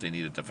him in if they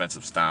need a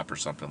defensive stop or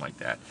something like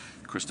that.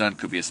 Chris Dunn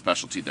could be a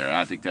specialty there.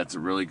 I think that's a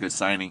really good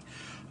signing.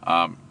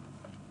 I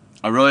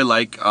really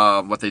like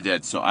what they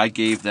did, so I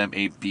gave them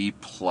a B+.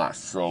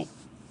 So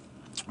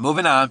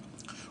moving on,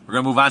 we're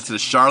going to move on to the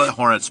Charlotte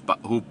Hornets,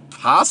 who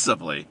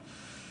possibly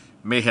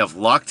may have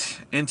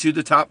lucked into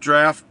the top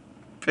draft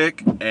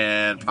pick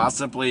and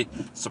possibly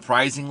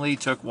surprisingly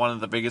took one of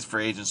the biggest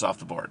free agents off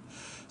the board.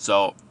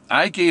 So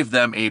I gave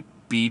them a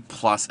B+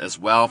 as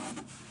well.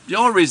 The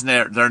only reason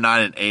they're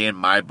not an A in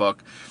my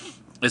book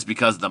is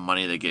because of the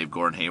money they gave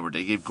Gordon Hayward.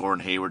 They gave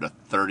Gordon Hayward a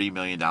 $30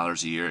 million a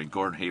year, and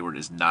Gordon Hayward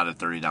is not a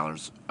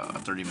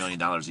 $30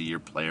 million a year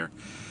player.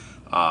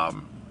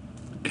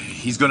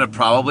 He's going to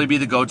probably be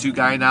the go-to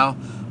guy now.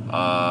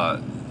 I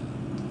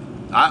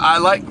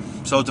like,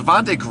 so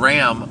Devontae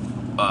Graham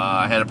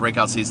had a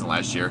breakout season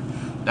last year.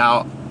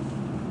 Now,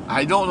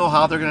 I don't know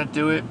how they're going to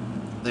do it.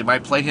 They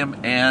might play him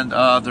and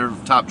their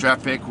top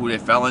draft pick, who they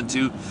fell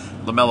into,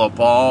 LaMelo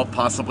Ball,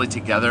 possibly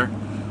together.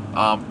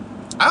 I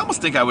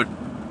almost think I would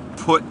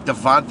put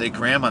Devontae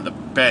Graham on the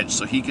bench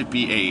so he could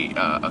be a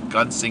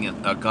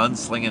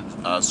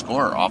gunslinging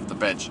scorer off the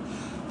bench.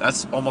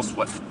 That's almost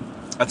what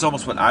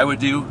I would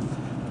do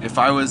if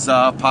I was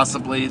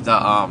possibly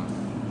the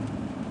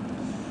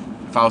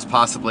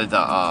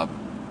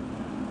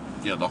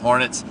the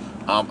Hornets.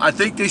 I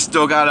think they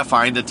still gotta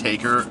find a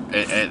taker.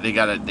 They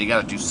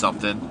gotta do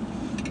something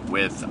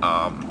with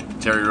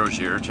Terry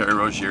Rozier. Terry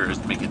Rozier is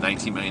making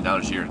 $19 million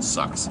a year and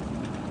sucks.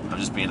 I'm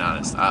just being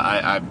honest.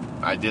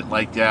 I didn't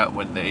like that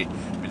when they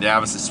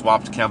obviously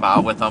swapped Kemba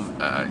out with them.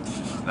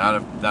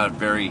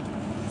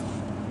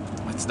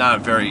 It's not a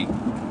very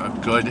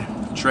good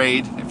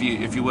trade,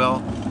 if you will,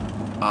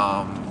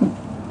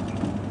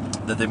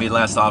 that they made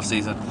last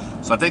offseason.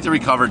 So I think they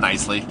recovered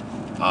nicely.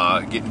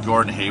 Getting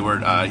Gordon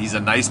Hayward, he's a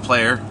nice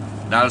player,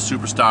 not a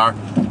superstar.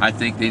 I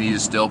think they need to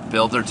still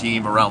build their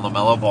team around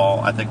LaMelo Ball.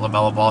 I think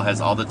LaMelo Ball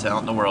has all the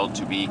talent in the world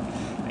to be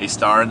a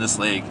star in this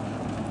league.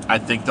 I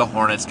think the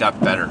Hornets got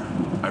better.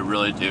 I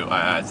really do.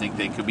 I think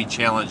they could be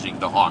challenging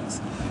the Hawks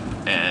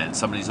and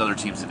some of these other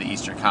teams in the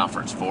Eastern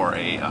Conference for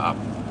a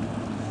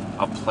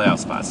playoff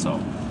spot. So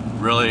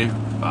really,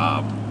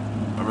 I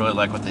really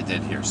like what they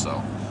did here.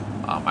 So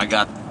I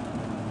got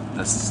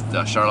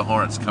the Charlotte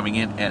Hornets coming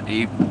in at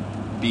a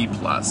B+,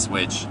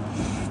 which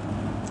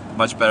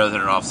much better than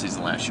their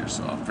offseason last year.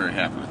 So I'm very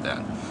happy with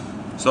that.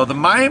 So the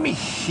Miami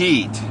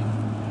Heat,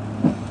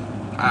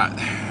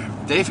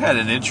 they've had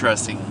an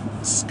interesting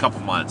couple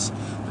months.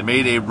 They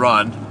made a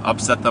run,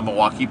 upset the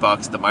Milwaukee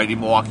Bucks, the mighty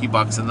Milwaukee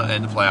Bucks in the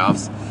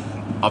playoffs,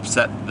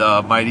 upset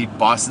the mighty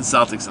Boston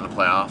Celtics in the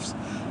playoffs.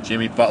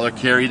 Jimmy Butler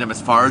carried them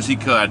as far as he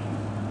could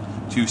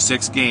to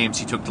 6 games.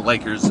 He took the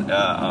Lakers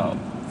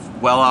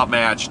well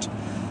outmatched,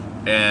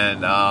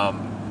 and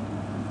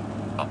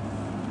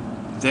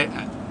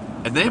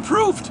they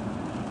improved.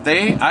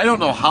 I don't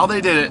know how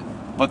they did it,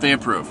 but they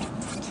improved.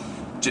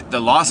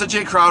 The loss of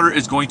Jay Crowder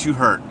is going to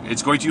hurt.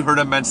 It's going to hurt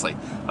immensely,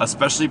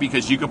 especially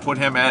because you can put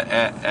him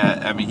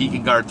I mean, he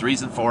can guard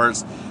 3s and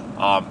 4s,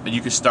 and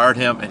you can start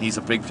him, and he's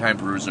a big-time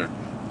bruiser.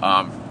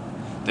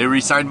 They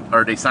signed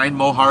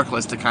Mo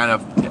Harkless to kind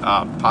of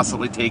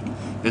possibly take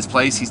his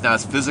place. He's not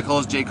as physical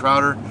as Jay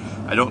Crowder.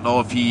 I don't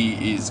know if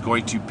he is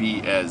going to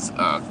be as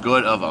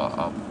good of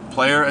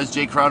player as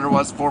Jay Crowder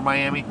was for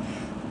Miami,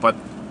 but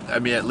I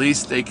mean, at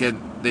least they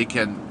can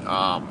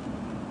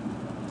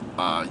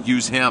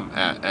use him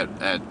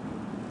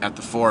at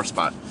the 4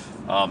 spot.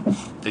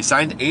 They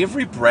signed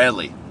Avery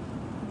Bradley.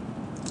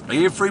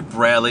 Avery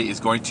Bradley is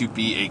going to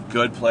be a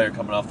good player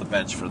coming off the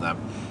bench for them.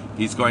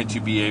 He's going to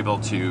be able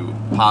to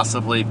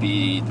possibly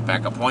be the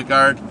backup point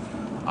guard.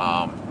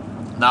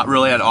 Not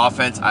really at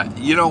offense.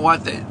 You know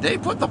what? They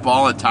put the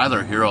ball in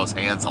Tyler Hero's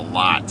hands a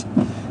lot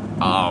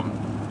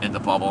in the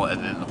bubble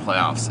and in the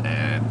playoffs.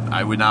 And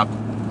I would not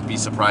be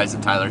surprised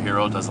if Tyler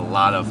Hero does a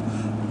lot of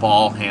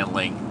ball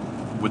handling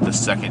with the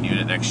second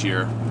unit next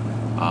year,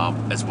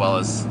 as well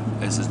as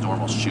his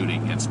normal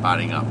shooting and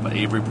spotting up. But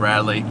Avery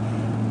Bradley,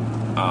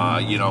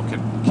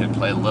 can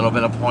play a little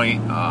bit of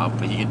point,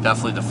 but he can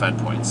definitely defend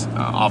points.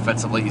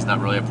 Offensively, he's not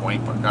really a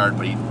point guard,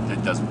 but he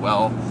does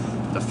well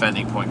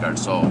defending point guard.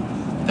 So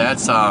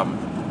that's a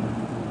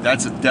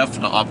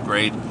definite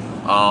upgrade.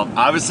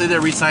 Obviously, they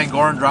re-signed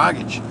Goran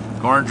Dragic.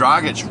 Goran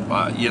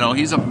Dragic,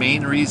 he's a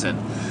main reason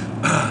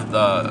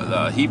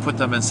he put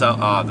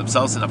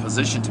themselves in a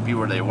position to be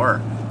where they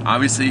were.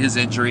 Obviously, his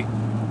injury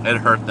had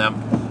hurt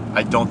them.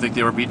 I don't think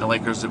they were beating the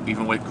Lakers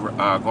even with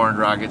Goran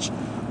Dragic.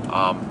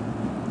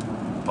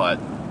 But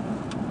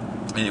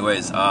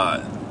anyways,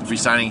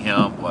 re-signing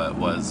him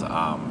was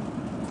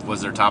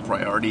their top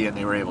priority, and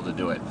they were able to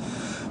do it.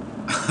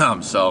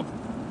 So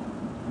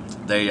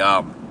they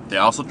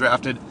also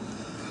drafted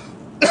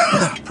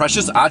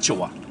Precious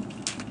Achiuwa.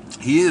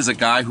 He is a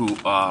guy who's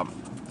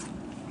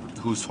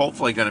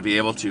hopefully going to be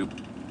able to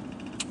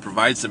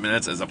provide some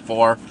minutes as a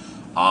 4.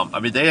 I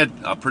mean, they had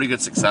a pretty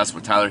good success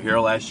with Tyler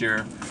Hero last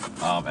year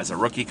as a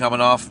rookie coming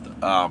off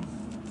the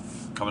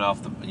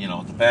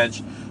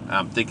bench.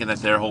 I'm thinking that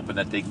they're hoping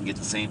that they can get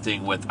the same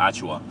thing with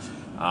Achiuwa.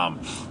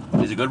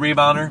 He's a good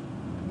rebounder,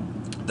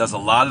 does a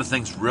lot of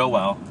things real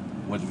well.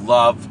 Would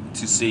love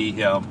to see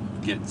him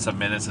get some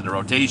minutes in the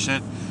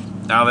rotation.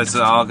 Now this is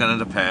all going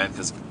to depend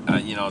because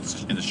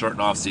it's in the short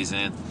off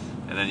season,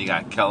 and then you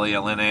got Kelly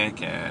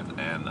Olynyk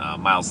and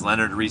Miles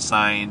Leonard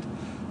re-signed.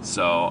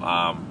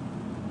 So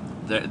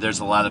there's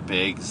a lot of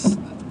bigs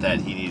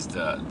that he needs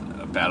to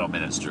battle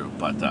minutes through.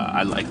 But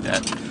I like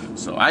that.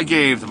 So I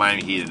gave the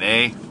Miami Heat an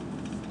A.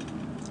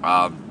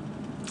 I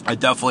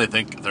definitely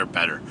think they're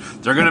better.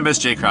 They're going to miss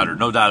Jay Crowder,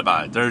 no doubt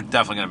about it. They're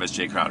definitely going to miss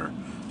Jay Crowder.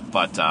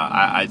 But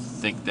I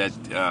think that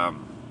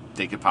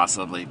they could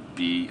possibly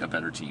be a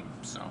better team.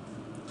 So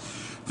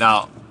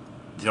now,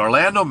 the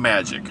Orlando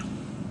Magic,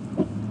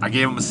 I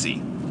gave them a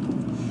C.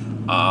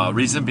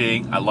 Reason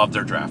being, I love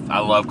their draft. I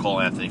love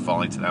Cole Anthony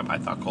falling to them. I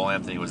thought Cole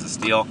Anthony was a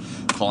steal.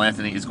 Cole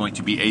Anthony is going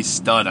to be a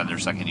stud on their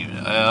second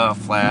unit,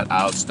 flat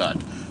out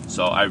stud.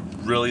 So I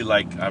really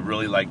like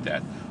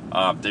that.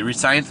 They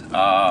re-signed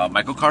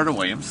Michael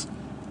Carter-Williams.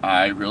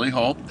 I really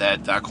hope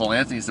that Cole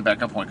Anthony is the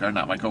backup point guard,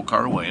 not Michael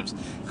Carter-Williams,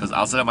 because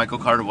outside of Michael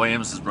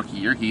Carter-Williams' rookie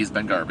year, he has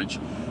been garbage.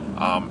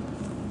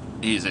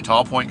 He's a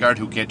tall point guard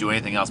who can't do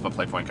anything else but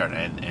play point guard,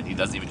 and he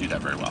doesn't even do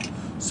that very well.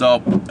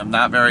 So I'm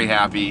not very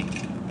happy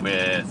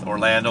with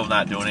Orlando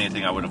not doing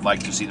anything. I would have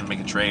liked to see them make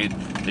a trade.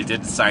 They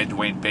did sign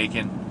Dwayne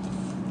Bacon,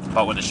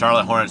 but when the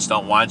Charlotte Hornets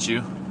don't want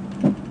you,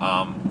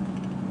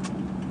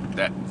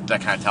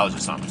 that kind of tells you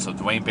something. So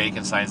Dwayne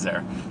Bacon signs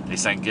there. They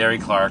signed Gary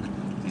Clark.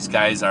 These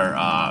guys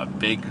are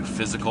big,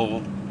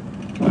 physical.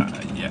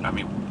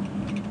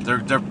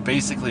 They're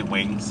basically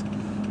wings.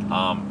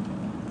 I'm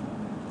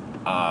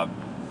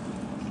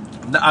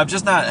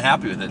just not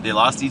happy with it. They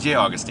lost DJ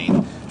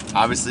Augustine.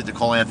 Obviously, the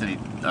Cole Anthony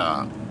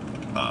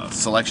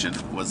selection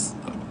was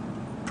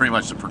pretty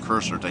much the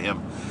precursor to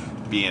him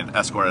being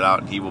escorted out,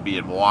 and he will be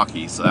in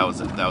Milwaukee. So that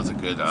was a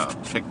good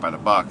pick by the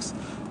Bucks.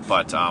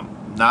 But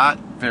not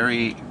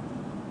very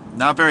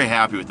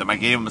happy with them. I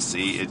gave them a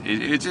C.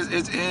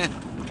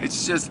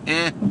 It's just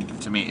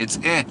to me. It's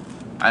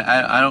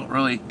I don't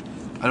really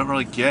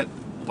get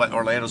what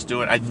Orlando's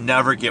doing. I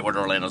never get what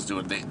Orlando's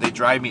doing. They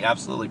drive me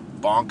absolutely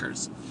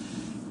bonkers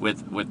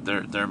with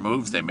their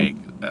moves they make.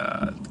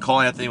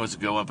 Cole Anthony was a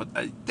good one, but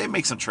they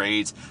make some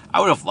trades. I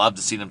would have loved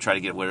to see them try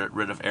to get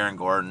rid of Aaron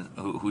Gordon,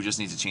 who just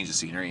needs to change the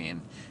scenery,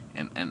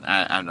 and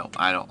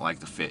I don't like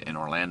the fit in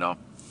Orlando.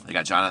 They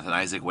got Jonathan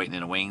Isaac waiting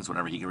in the wings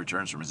whenever he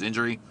returns from his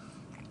injury.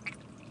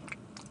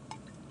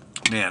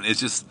 Man, it's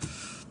just,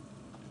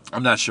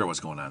 I'm not sure what's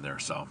going on there.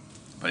 So,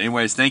 but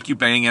anyways, thank you,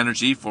 Bang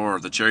Energy, for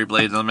the Cherry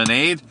Blade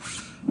Lemonade,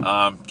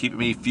 keeping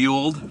me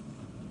fueled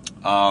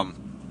while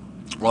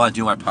I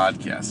do my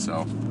podcast.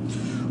 So,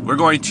 we're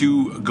going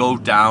to go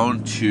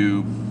down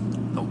to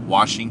the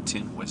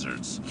Washington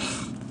Wizards.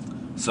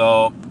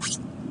 So,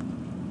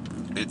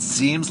 it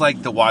seems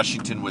like the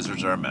Washington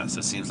Wizards are a mess.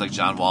 It seems like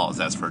John Wall has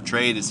asked for a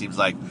trade. It seems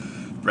like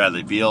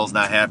Bradley Beal's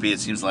not happy. It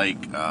seems like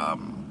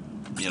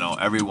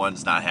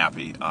everyone's not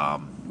happy.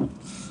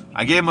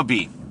 I gave him a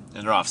B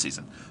in their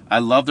offseason. I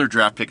love their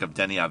draft pick of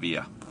Denny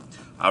Avila.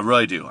 I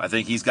really do. I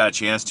think he's got a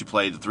chance to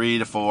play the 3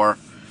 to 4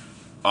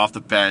 off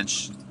the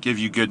bench, give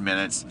you good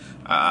minutes.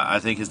 I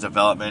think his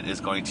development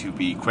is going to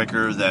be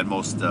quicker than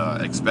most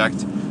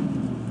expect.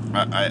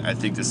 I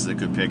think this is a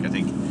good pick. I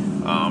think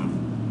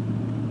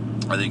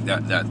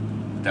that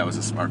that was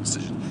a smart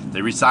decision.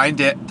 They re-signed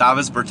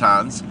Davis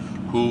Bertans,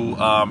 who,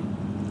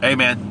 hey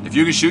man, if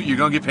you can shoot, you're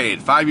gonna get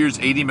paid. 5 years,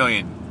 $80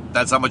 million.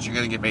 That's how much you're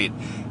gonna get paid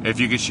if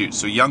you can shoot.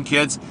 So young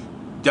kids,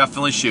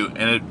 definitely shoot,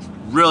 and it's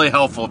really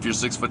helpful if you're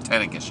 6'10"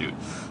 and can shoot.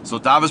 So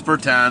Davis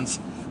Bertans,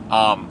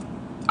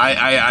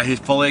 I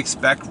fully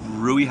expect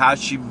Rui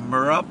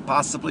Hachimura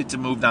possibly to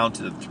move down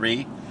to the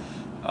 3.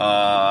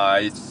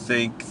 I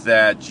think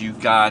that you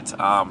got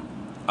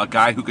a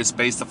guy who could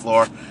space the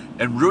floor,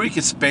 and Rui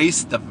can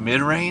space the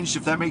mid-range,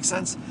 if that makes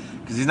sense,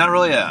 because he's not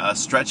really a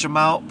stretch him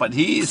out, but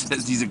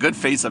he's a good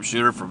face-up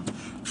shooter from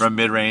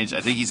mid-range. I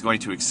think he's going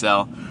to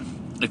excel.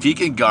 If he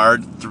can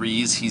guard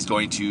threes, he's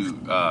going to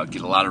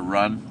get a lot of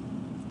run.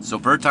 So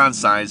Bertans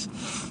signs.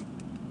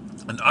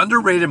 An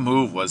underrated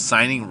move was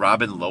signing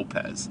Robin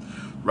Lopez.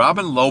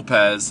 Robin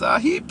Lopez,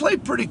 he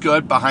played pretty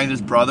good behind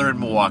his brother in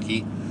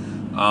Milwaukee.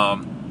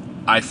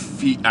 I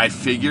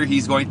figure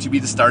he's going to be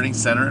the starting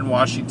center in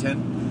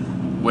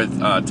Washington with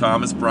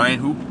Thomas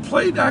Bryant, who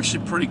played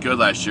actually pretty good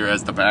last year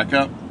as the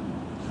backup.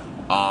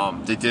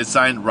 They did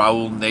sign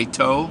Raul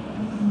Neto.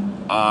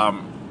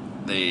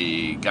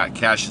 They got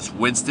Cassius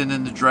Winston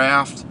in the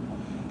draft.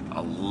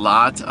 A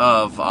lot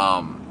of,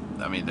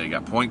 they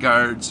got point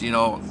guards,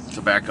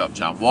 to back up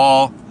John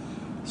Wall.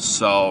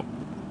 So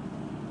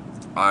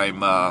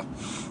I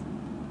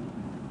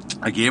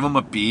gave them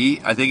a B.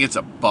 I think it's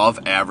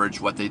above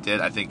average what they did.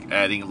 I think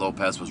adding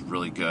Lopez was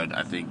really good.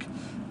 I think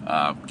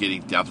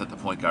getting depth at the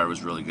point guard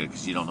was really good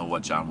because you don't know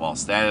what John Wall's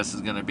status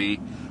is going to be.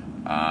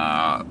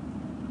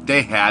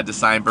 They had to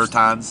sign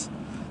Bertans.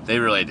 They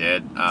really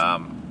did.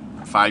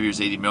 5 years,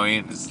 $80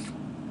 million is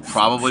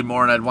probably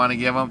more than I'd want to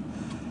give them.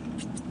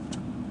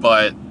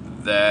 But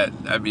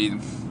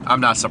I'm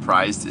not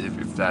surprised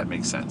if that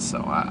makes sense. So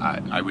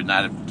I would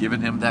not have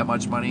given him that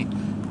much money,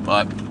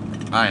 but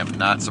I am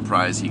not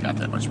surprised he got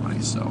that much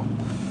money. So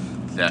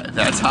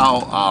that's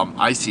how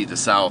I see the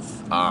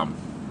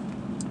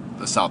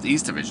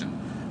Southeast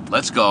Division.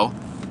 Let's go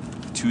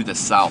to the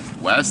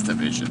Southwest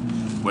Division,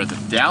 where the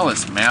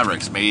Dallas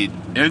Mavericks made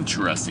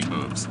interesting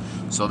moves.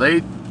 So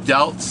they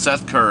dealt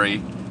Seth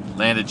Curry,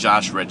 landed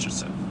Josh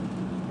Richardson.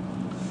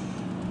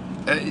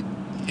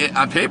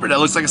 On paper, that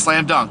looks like a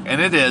slam dunk, and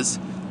it is.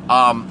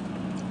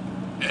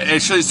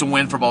 Actually, it's a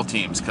win for both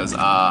teams because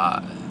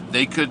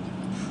the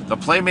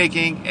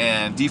playmaking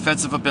and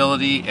defensive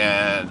ability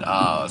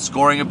and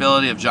scoring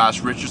ability of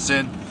Josh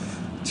Richardson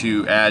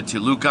to add to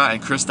Luka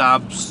and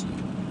Kristaps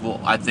will,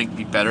 I think,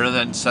 be better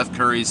than Seth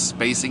Curry's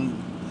spacing,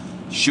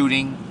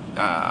 shooting,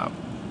 and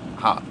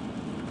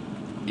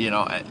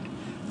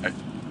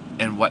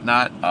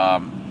whatnot.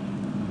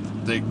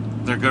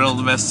 They're going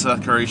to miss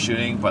Seth Curry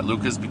shooting, but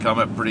Luka's become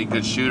a pretty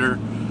good shooter.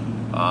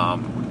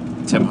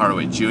 Tim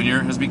Hardaway Jr.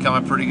 has become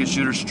a pretty good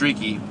shooter,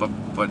 streaky,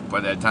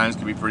 but at times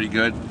can be pretty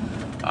good.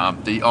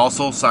 They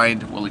also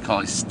signed Willie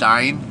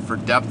Cauley-Stein for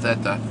depth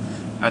at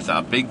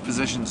the big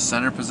position,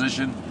 center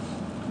position.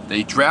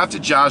 They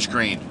drafted Josh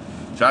Green.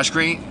 Josh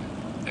Green,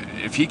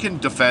 if he can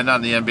defend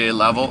on the NBA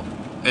level,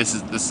 this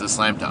is a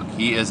slam dunk.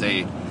 He is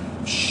a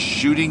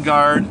shooting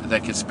guard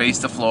that can space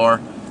the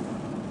floor.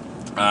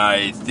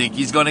 I think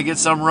he's going to get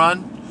some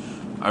run.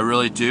 I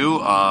really do.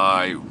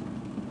 I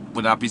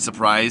would not be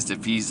surprised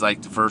if he's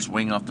like the first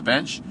wing off the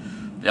bench.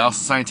 They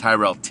also signed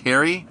Tyrell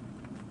Terry.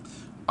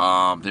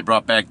 They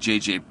brought back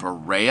J.J.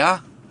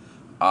 Barea.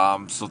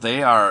 So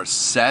they are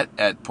set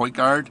at point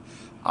guard.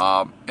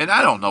 And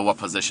I don't know what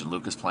position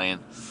Luka's playing.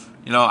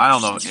 I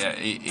don't know.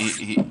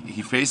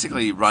 He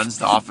basically runs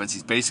the offense.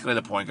 He's basically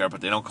the point guard,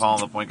 but they don't call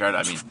him the point guard.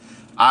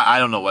 I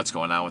don't know what's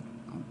going on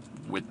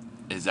with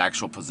his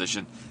actual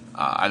position.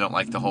 I don't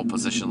like the whole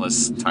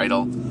positionless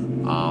title.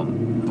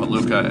 But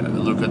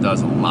Luka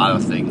does a lot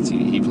of things.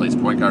 He plays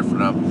point guard for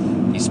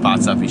them. He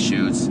spots up. He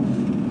shoots.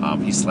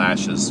 He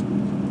slashes.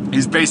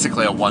 He's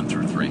basically a 1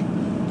 through 3.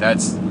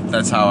 That's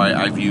how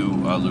I view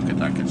Luka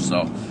Doncic.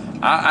 So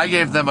I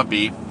gave them a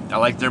B. I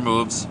like their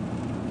moves.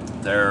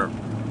 They're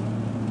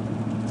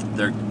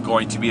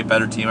going to be a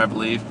better team, I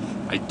believe.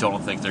 I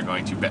don't think they're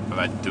going to.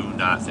 I do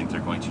not think they're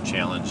going to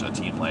challenge a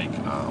team like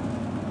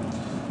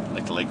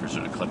the Lakers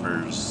or the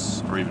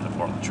Clippers or even the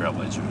Portland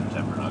Trailblazers or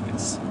Denver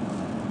Nuggets.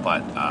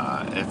 But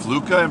if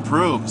Luka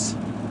improves,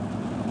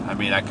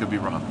 I could be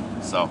wrong.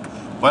 So,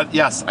 but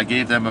yes, I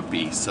gave them a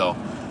B. So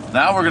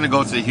now we're going to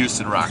go to the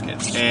Houston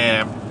Rockets.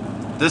 And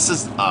this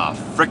is a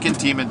freaking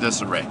team in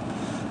disarray.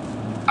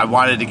 I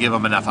wanted to give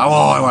them an F.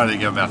 I wanted to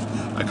give them an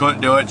F. I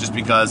couldn't do it just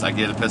because I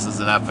gave the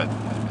Pistons an F. And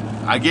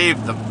I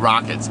gave the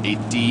Rockets a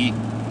D-.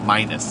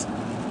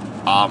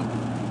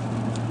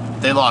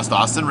 They lost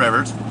Austin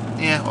Rivers.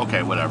 Yeah,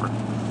 okay, whatever.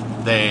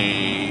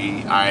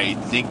 I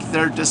think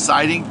they're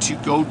deciding to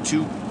go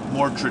to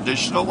more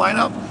traditional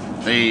lineup.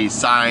 They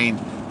signed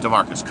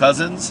DeMarcus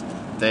Cousins.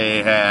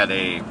 They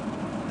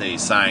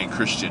signed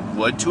Christian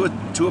Wood to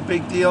a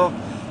big deal.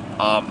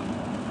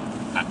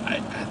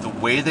 The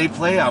way they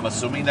play, I'm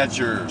assuming that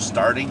you're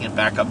starting and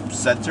backup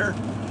center.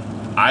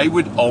 I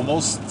would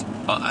almost,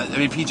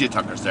 PJ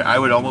Tucker's there. I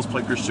would almost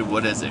play Christian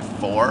Wood as a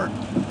 4,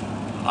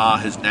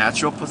 his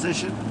natural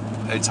position.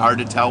 It's hard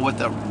to tell what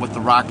the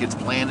Rockets'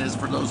 plan is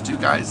for those two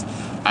guys.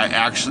 I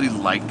actually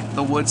like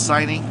the Woods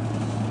signing.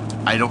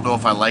 I don't know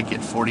if I like it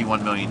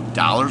 $41 million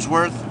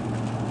worth.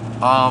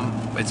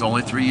 It's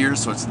only 3 years,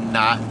 so it's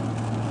not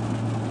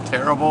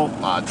terrible.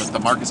 Just the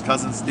Marcus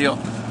Cousins deal.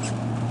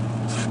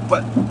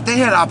 But they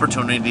had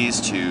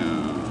opportunities to.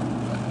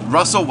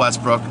 Russell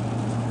Westbrook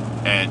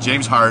and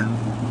James Harden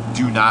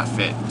do not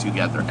fit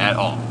together at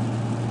all.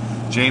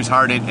 James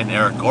Harden and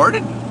Eric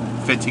Gordon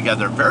fit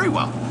together very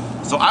well.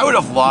 So I would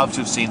have loved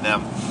to have seen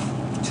them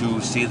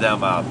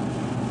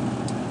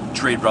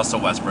trade Russell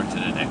Westbrook to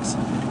the Knicks,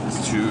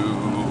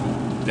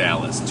 to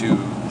Dallas, to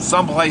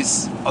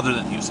someplace other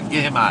than Houston.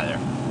 Get him out of there.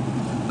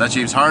 Let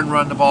James Harden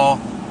run the ball,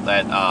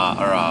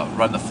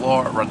 run the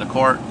floor, run the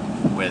court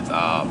with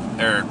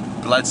Eric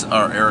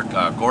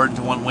Gordon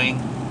to one wing.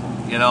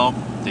 You know,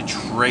 they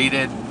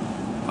traded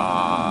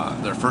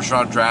their first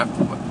round draft.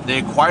 They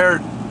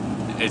acquired.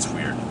 It's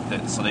weird.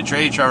 So they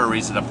traded Trevor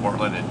Ariza to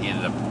Portland, and he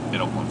ended up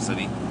in Oklahoma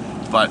City.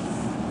 But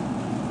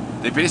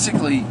they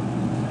basically,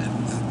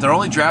 their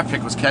only draft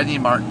pick was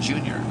Kenyon Martin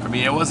Jr. I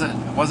mean, it wasn't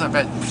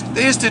bad.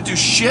 They just didn't do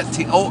shit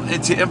to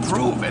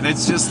improve, and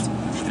it's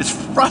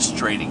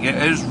frustrating. It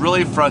is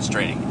really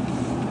frustrating.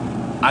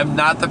 I'm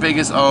not the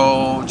biggest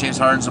James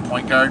Harden's a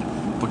point guard,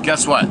 but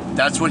guess what?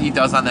 That's what he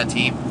does on that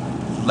team.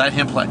 Let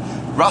him play.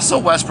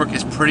 Russell Westbrook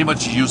is pretty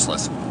much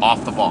useless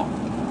off the ball.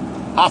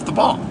 Off the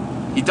ball.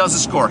 He doesn't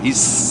score. He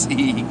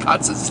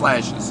cuts and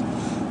slashes.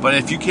 But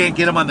if you can't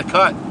get him on the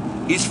cut,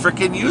 he's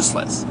freaking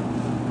useless.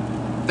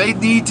 They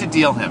need to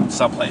deal him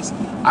someplace.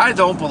 I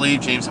don't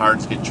believe James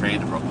Harden's getting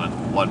traded to Brooklyn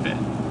one bit.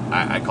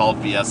 I called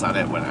BS on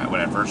it when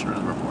I first heard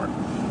the report.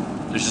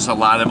 There's just a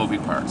lot of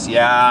moving parts.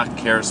 Yeah,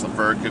 Karis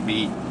LeVert could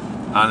be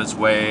on his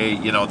way.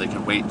 You know, they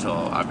can wait till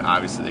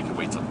obviously they can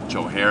wait till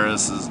Joe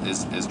Harris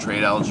is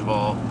trade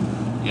eligible.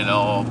 You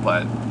know,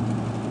 but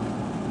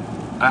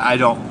I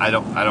don't buy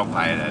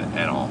it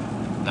at all.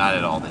 Not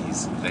at all that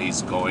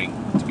he's going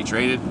to be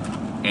traded,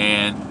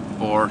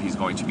 or he's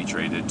going to be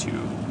traded to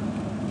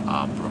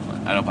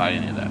Brooklyn. I don't buy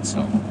any of that.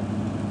 So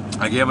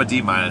I gave him a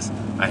D-. I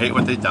hate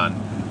what they've done.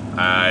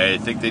 I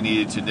think they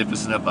needed to nip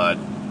this in the bud.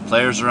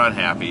 Players are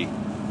unhappy.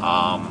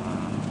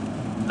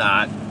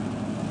 Not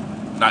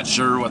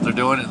sure what they're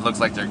doing. It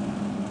looks like they're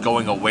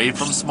going away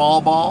from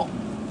small ball,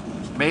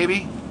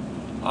 maybe.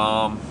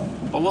 But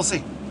we'll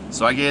see.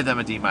 So I gave them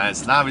a D-,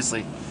 and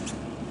obviously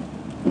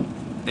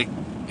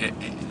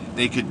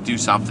they could do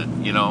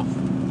something, you know.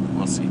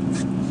 We'll see.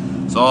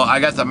 So I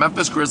got the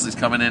Memphis Grizzlies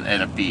coming in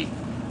at a B.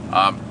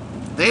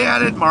 They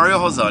added Mario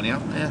Hezonja.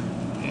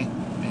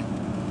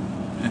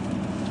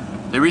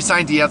 They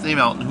re-signed De'Anthony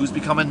Melton, who's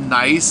become a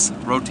nice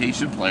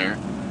rotation player.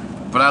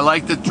 But I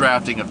like the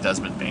drafting of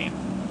Desmond Bane.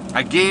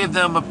 I gave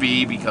them a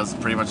B because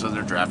pretty much when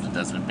they're drafting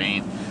Desmond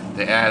Bane,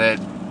 they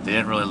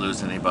didn't really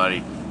lose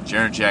anybody.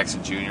 Jaren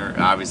Jackson Jr.,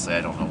 obviously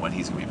I don't know when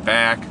he's going to be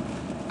back.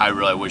 I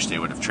really wish they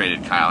would have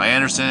traded Kyle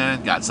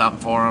Anderson, got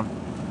something for him.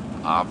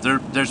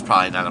 There's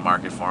probably not a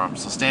market for him.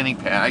 So standing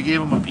pat, I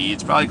gave him a B.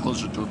 It's probably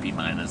closer to a B-.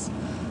 But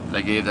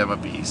I gave them a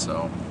B.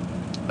 So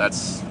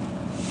that's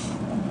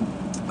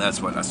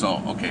what I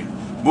saw. Okay,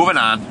 moving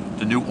on.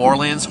 The New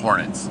Orleans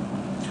Hornets.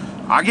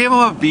 I gave them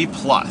a B+.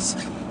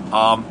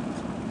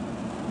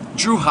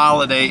 Drew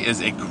Holiday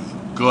is a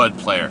good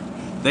player.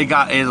 They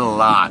got a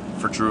lot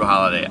for Drew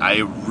Holiday. I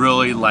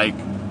really like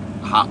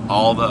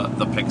all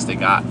the picks they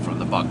got from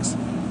the Bucks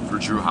for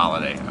Drew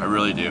Holiday. I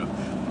really do.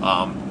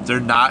 They're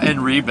not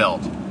in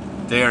rebuild.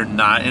 They are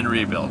not in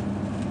rebuild.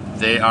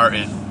 They are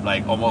in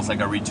almost like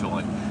a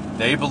retooling.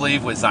 They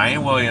believe with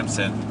Zion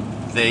Williamson,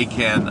 they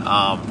can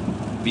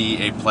be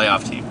a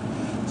playoff team.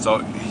 So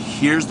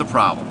here's the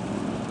problem.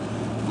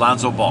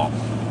 Lonzo Ball.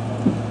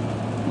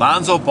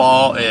 Lonzo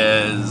Ball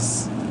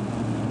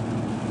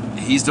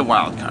he's the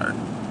wild card.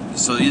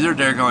 So either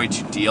they're going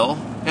to deal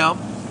him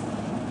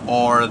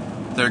or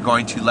they're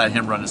going to let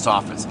him run his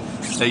offense.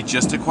 They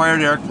just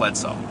acquired Eric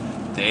Bledsoe.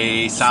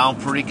 They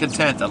sound pretty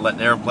content to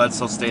letting Eric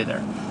Bledsoe stay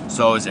there.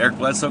 So is Eric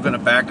Bledsoe going to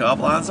back up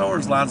Lonzo, or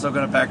is Lonzo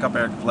going to back up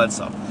Eric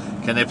Bledsoe?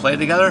 Can they play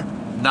together?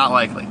 Not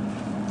likely.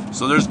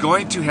 So there's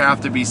going to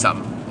have to be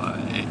something.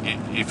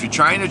 If you're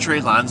trying to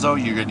trade Lonzo,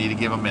 you're going to need to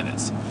give him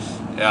minutes.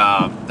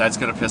 That's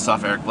going to piss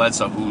off Eric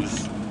Bledsoe,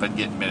 who's been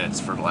getting minutes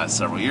for the last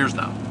several years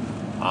now.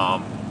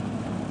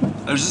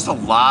 There's just a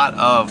lot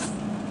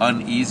of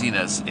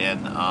uneasiness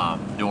in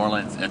New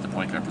Orleans at the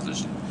point guard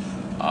position.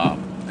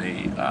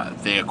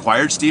 They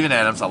acquired Steven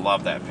Adams. I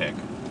love that pick.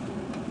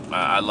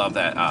 I love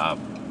that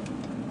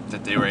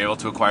they were able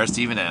to acquire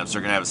Steven Adams.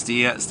 They're going to have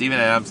a Steven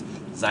Adams,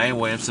 Zion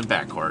Williamson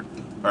backcourt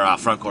or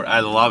front court. I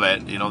love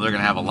it. You know, they're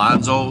going to have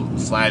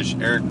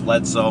Alonzo/Eric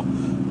Bledsoe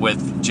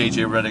with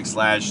JJ Redick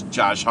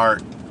 /Josh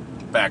Hart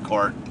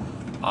backcourt.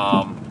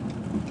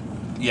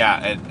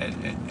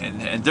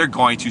 And they're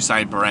going to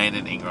sign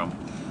Brandon Ingram.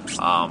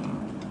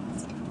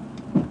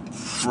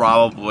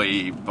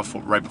 Probably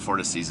right before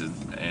the season,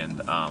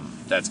 and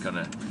it's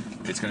gonna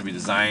be the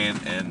Zion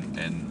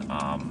and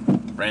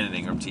Brandon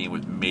Ingram team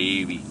with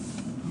maybe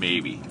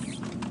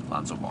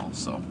Lonzo Ball.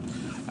 So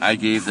I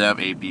gave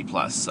them a B+.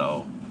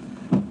 So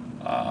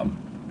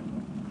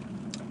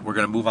We're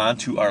going to move on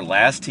to our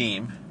last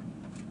team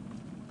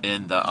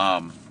in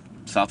the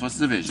Southwest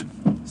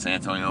Division, San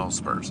Antonio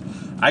Spurs.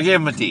 I gave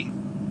them a D.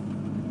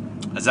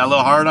 Is that a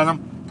little hard on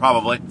them?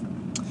 Probably.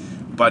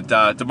 But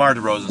DeMar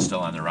DeRozan's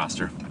still on their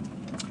roster.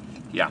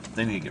 Yeah,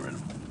 they need to get rid of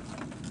him.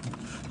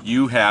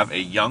 You have a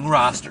young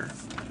roster.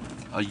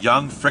 A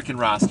young frickin'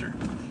 roster.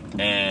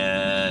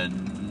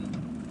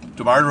 And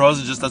DeMar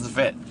DeRozan just doesn't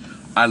fit.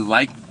 I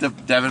like the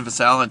Devin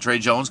Vassell and Trey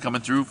Jones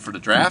coming through for the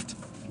draft.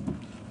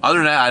 Other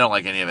than that, I don't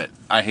like any of it.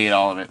 I hate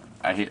all of it.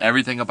 I hate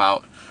everything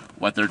about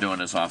what they're doing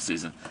this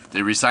offseason.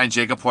 They re-signed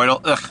Jacob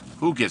Poeltl. Ugh,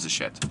 who gives a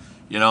shit?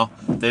 You know,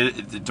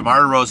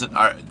 DeMar DeRozan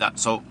are not,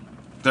 so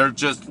they're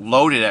just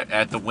loaded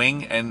at the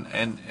wing and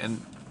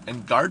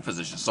guard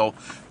position. So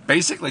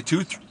basically,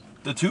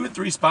 the 2 and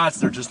 3 spots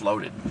they're just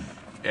loaded,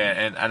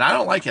 and I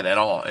don't like it at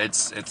all.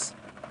 It's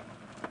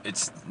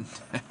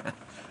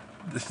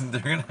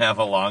they're gonna have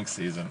a long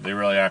season. They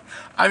really are.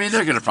 I mean,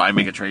 they're gonna probably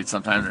make a trade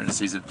sometime during the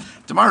season.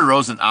 DeMar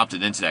DeRozan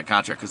opted into that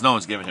contract because no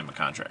one's giving him a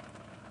contract.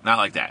 Not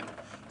like that.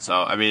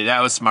 So I mean,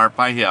 that was smart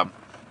by him.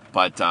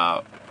 But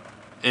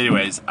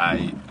anyways,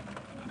 I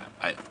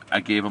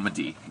gave him a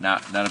D.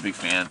 Not a big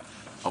fan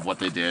of what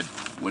they did.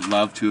 Would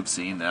love to have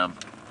seen them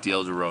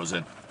deal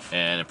DeRozan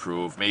and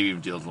improve. Maybe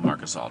even deal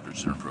LaMarcus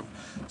Aldridge and improve.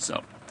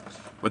 So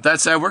with that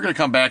said, we're going to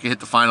come back and hit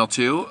the final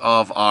 2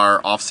 of our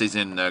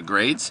off-season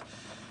grades.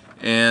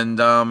 And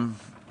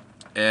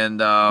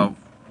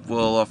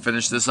we'll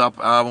finish this up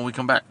when we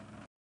come back.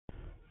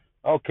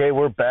 Okay,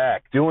 we're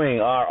back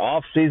doing our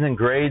off-season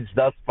grades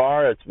thus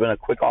far. It's been a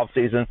quick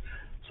off-season,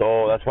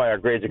 so that's why our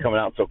grades are coming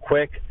out so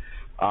quick.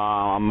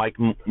 I'm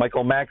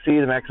Michael Maxey,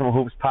 the Maximum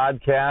Hoops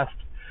podcast,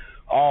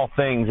 all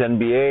things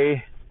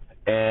NBA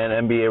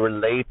and NBA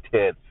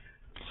related.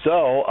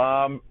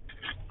 So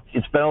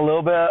it's been a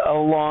little bit a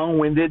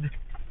long-winded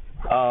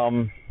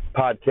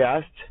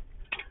podcast.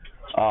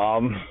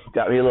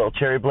 Got me a little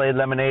Cherry Blade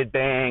Lemonade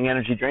Bang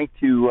energy drink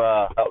to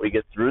help me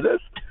get through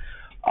this.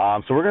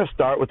 So we're going to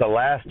start with the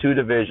last 2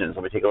 divisions.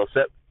 Let me take a little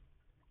sip.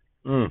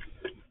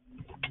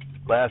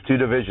 Last 2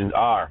 divisions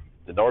are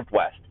the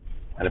Northwest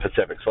and the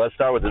Pacific. So let's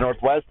start with the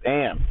Northwest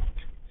and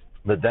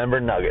the Denver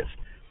Nuggets.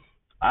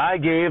 I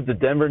gave the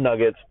Denver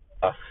Nuggets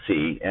a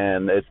C,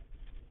 and it's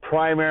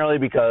primarily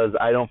because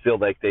I don't feel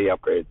like they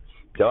upgraded.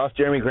 They lost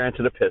Jeremy Grant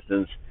to the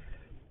Pistons.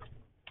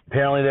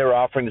 Apparently they were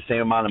offering the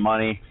same amount of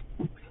money,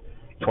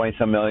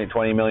 $20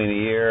 million a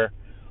year.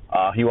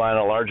 He wanted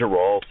a larger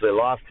role, so they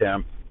lost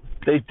him.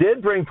 They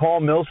did bring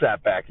Paul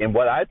Millsap back in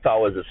what I thought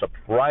was a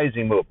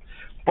surprising move,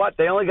 but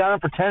they only got him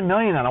for $10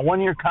 million on a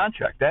 1-year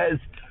contract.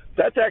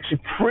 That's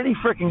actually pretty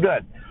freaking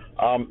good.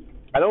 I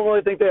don't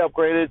really think they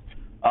upgraded.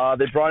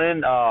 They brought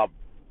in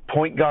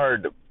point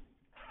guard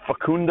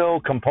Facundo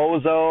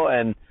Campazzo,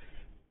 and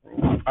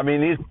I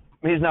mean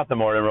he's nothing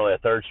more than really a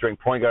third-string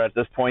point guard at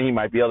this point. He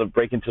might be able to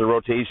break into the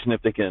rotation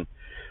if they can,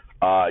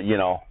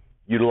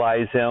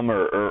 utilize him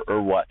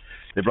or what.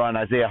 They brought in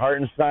Isaiah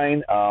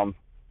Hartenstein.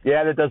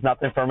 That does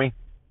nothing for me.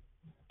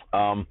 He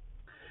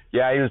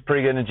was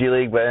pretty good in the G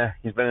League, but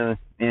he's been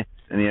in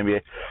the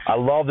NBA. I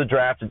love the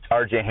draft of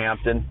R.J.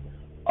 Hampton,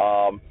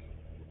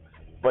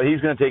 but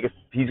he's going to take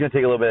a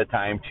little bit of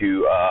time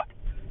to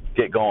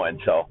get going.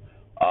 So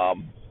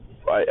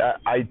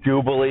I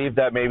do believe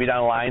that maybe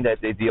down the line that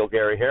they deal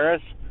Gary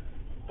Harris,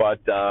 but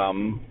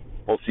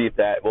we'll see if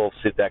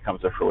that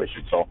comes to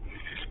fruition. So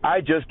I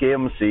just gave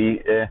him a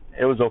C.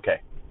 It was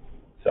okay.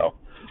 So,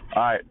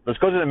 all right, let's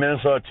go to the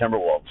Minnesota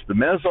Timberwolves. The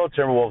Minnesota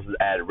Timberwolves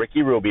added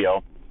Ricky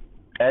Rubio,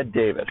 Ed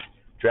Davis,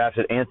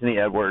 drafted Anthony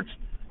Edwards,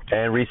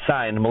 and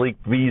re-signed Malik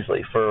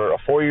Beasley for a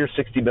 4-year,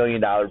 $60 million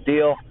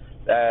deal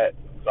that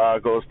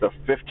goes to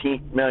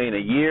 $15 million a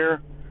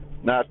year.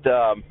 Not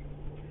a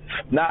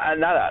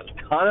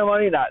ton of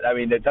money.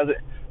 It doesn't.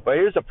 But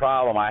here's the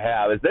problem I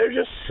have: is they're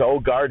just so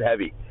guard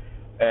heavy,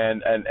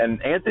 and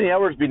Anthony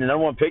Edwards being the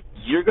number 1 pick,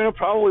 you're going to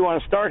probably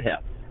want to start him.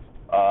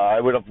 I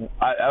would have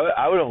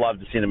loved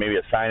to see them maybe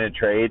a sign and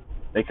trade.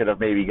 They could have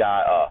maybe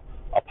got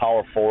a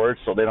power forward,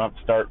 so they don't have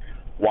to start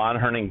Juan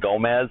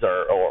Hernangomez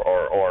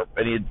or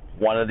any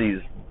one of these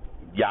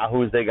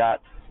yahoos they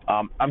got.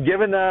 I'm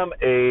giving them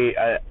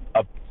a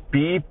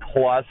B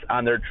plus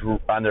on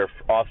their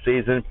off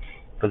season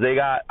because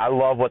I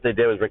love what they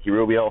did with Ricky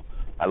Rubio.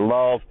 I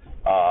love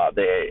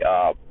they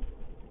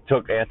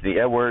took Anthony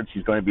Edwards.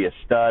 He's going to be a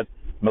stud.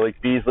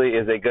 Malik Beasley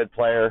is a good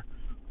player.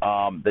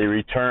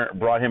 They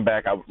brought him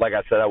back. Like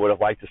I said, I would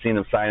have liked to seen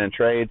them sign and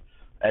trade.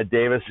 Ed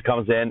Davis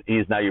comes in.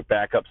 He's now your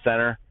backup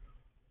center.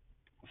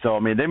 So,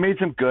 they made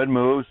some good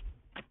moves.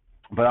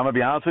 But I'm going to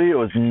be honest with you, it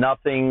was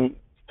nothing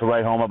to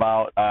write home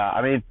about.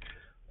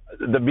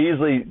 The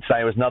Beasley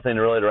sign was nothing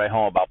really to write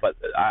home about. But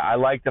I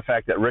like the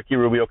fact that Ricky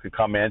Rubio could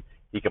come in.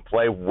 He could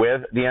play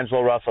with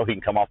D'Angelo Russell. He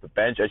can come off the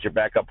bench as your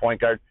backup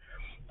point guard.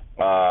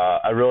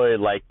 I really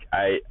like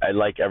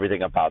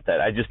everything about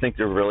that. I just think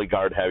they're really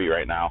guard heavy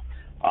right now.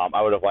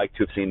 I would have liked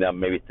to have seen them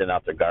maybe thin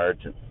out their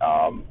guards,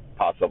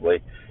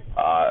 possibly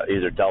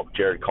either dealt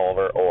Jared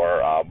Culver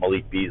or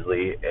Malik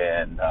Beasley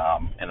and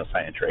a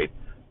sign and trade.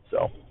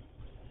 So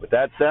with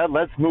that said,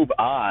 let's move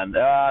on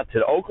to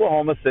the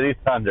Oklahoma City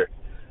Thunder.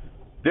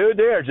 Dude,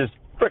 they are just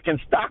freaking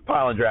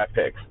stockpiling draft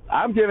picks.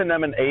 I'm giving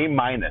them an A-.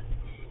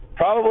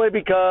 Probably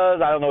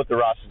because I don't know what the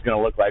roster is going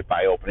to look like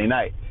by opening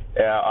night.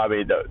 I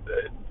mean,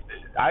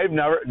 I've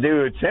never,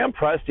 dude. Sam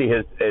Presti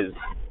has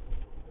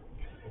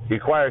he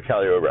acquired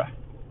Kelly Oubre,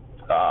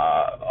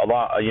 a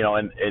lot,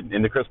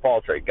 in the Chris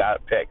Paul trade,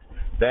 got picks.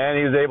 Then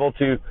he was able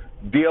to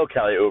deal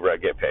Kelly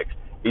Oubre, get picks.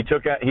 He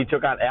took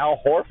on Al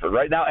Horford.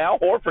 Right now, Al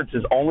Horford's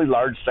his only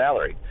large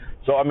salary.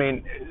 So I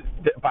mean,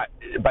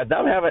 by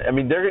them having, I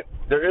mean, there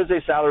is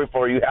a salary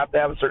for you. You have to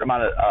have a certain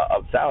amount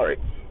of salary.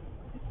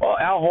 Well,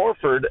 Al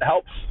Horford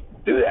helps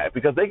do that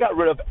because they got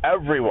rid of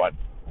everyone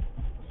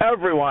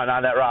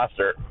on that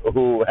roster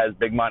who has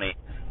big money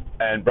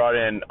and brought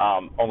in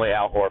only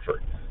Al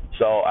Horford.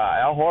 So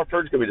Al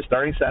Horford's going to be the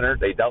starting center.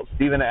 They dealt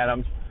Steven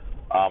Adams.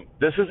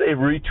 This is a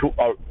retool.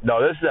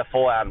 This is a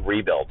full-on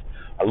rebuild.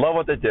 I love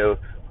what they do.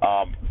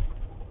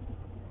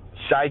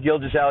 Shai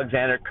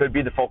Gilgeous-Alexander could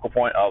be the focal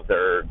point of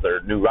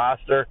their new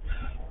roster.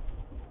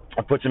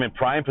 It puts them in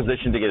prime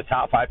position to get a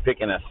top 5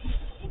 pick in a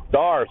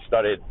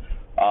star-studded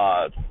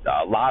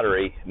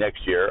lottery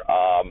next year.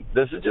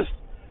 This is just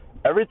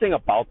everything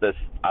about this.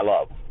 I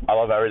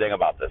love everything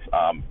about this.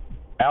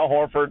 Al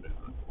Horford,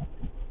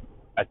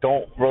 I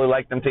don't really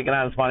like them taking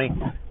on his money,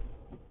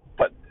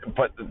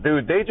 but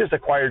dude, they just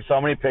acquired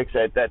so many picks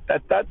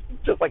that's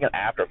just like an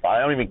afterthought. I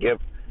don't even give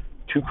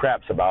 2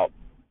 craps about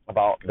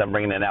them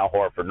bringing in Al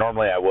Horford.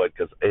 Normally I would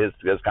because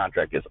his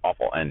contract is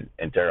awful and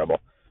terrible.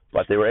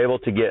 But they were able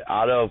to get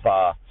out of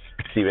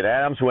Steven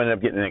Adams, who ended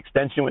up getting an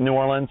extension with New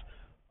Orleans.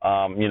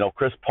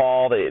 Chris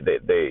Paul,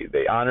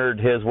 they honored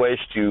his wish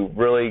to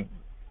really,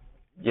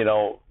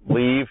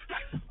 leave,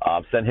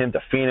 send him to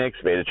Phoenix,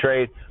 made a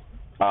trade.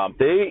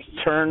 They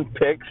turned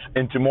picks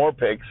into more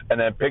picks and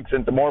then picks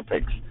into more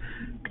picks.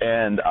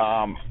 And,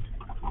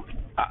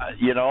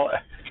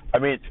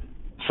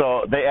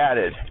 so they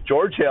added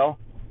George Hill,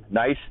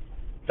 nice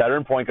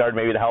veteran point guard,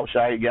 maybe to help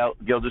Shai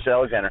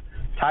Gilgeous-Alexander.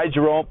 Ty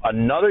Jerome,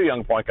 another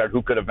young point guard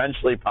who could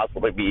eventually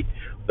possibly be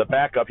the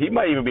backup. He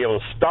might even be able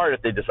to start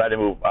if they decide to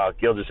move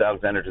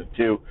Gilgeous-Alexander to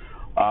 2.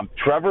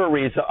 Trevor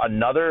Ariza,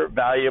 another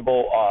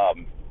valuable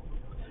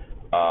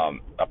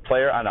a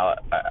player on a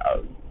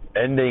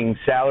ending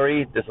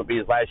salary. This will be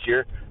his last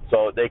year,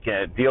 so they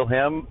can deal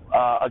him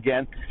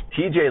again.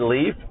 TJ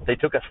Leaf, they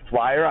took a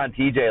flyer on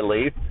TJ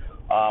Leaf,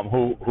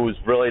 who's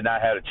really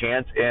not had a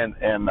chance in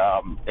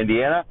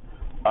Indiana.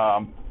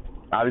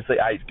 Obviously,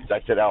 I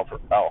said Al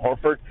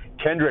Horford.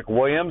 Kendrick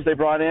Williams they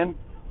brought in.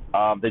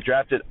 They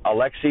drafted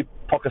Alexei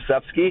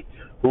Pokusevski,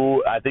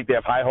 who I think they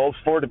have high hopes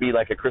for to be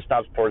like a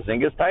Kristaps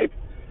Porzingis type.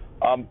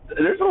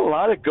 There's a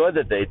lot of good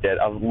that they did.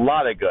 A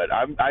lot of good.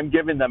 I'm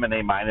giving them an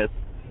A-.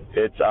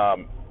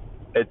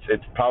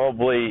 It's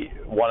probably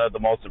one of the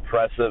most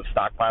impressive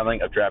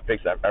stockpiling of draft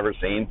picks I've ever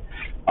seen.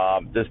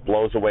 This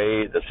blows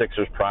away the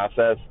Sixers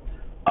process.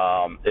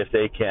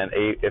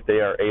 If they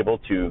are able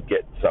to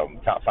get some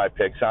top 5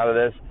 picks out of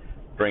this,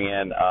 bring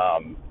in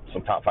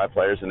some top 5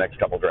 players in the next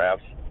couple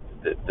drafts,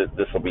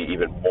 this will be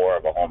even more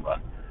of a home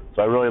run.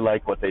 So I really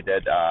like what they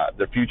did.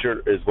 Their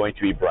future is going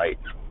to be bright.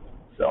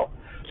 So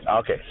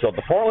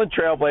the Portland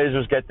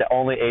Trailblazers get the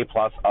only A+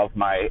 of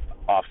my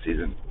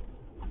offseason.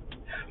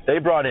 They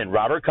brought in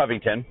Robert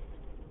Covington,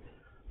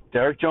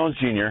 Derek Jones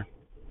Jr.,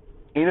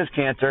 Enes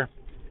Kanter,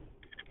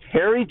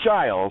 Harry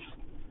Giles.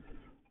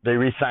 They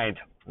re-signed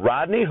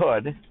Rodney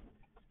Hood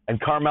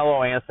and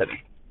Carmelo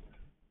Anthony.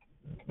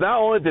 Not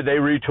only did they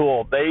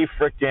retool, they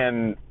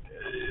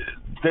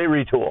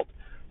retooled.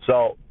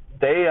 So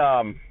they,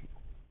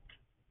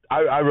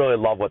 I really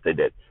love what they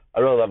did.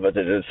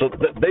 So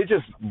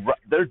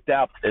their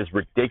depth is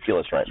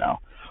ridiculous right now.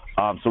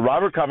 So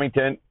Robert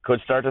Covington could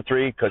start at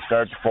 3, could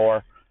start at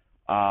 4.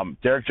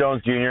 Derek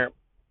Jones Jr.,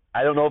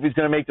 I don't know if he's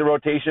going to make the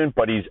rotation,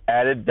 but he's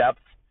added depth.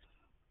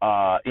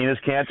 Enes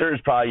Kanter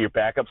is probably your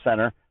backup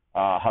center.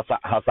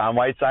 Hassan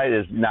Whiteside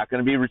is not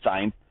going to be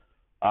resigned.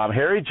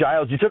 Harry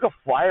Giles, you took a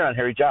flyer on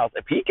Harry Giles.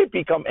 If he could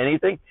become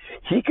anything,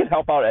 he could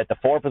help out at the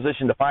 4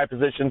 position, the 5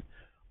 position.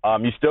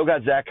 You still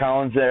got Zach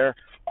Collins there.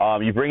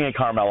 You bring in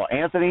Carmelo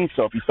Anthony.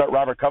 So if you start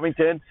Robert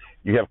Covington,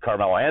 you have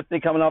Carmelo Anthony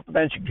coming off the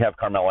bench. You can have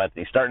Carmelo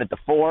Anthony starting at the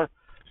 4.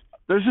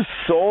 There's just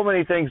so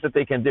many things that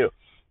they can do.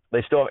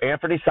 They still have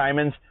Anthony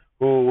Simons,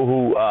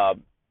 who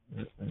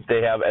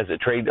they have as a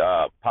trade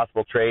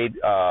possible trade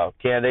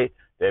candidate.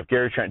 They have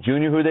Gary Trent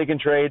Jr., who they can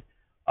trade.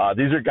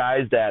 These are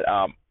guys that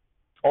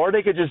or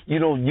they could just,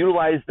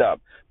 utilize them.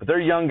 But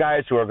they're young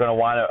guys who are going to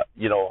want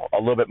a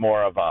little bit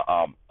more of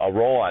a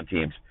role on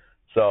teams.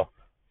 So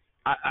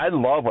I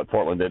love what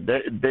Portland did.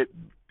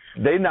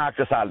 They knocked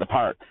us out of the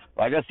park.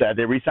 Like I said,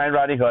 they re-signed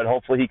Rodney Hood.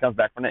 Hopefully he comes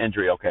back from the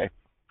injury okay.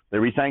 They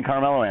re-signed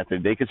Carmelo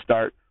Anthony. They could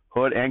start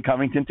Hood and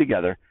Covington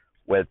together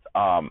with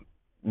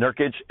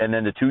Nurkic and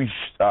then the 2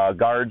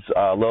 guards,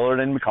 Lillard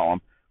and McCollum.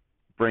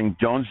 Bring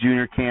Jones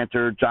Jr.,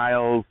 Kanter,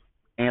 Giles,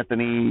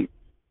 Anthony.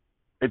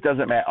 It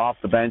doesn't matter, off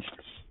the bench.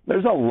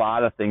 There's a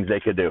lot of things they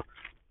could do.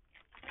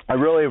 I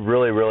really,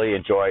 really, really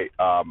enjoy.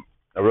 I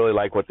really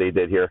like what they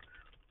did here.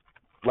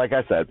 Like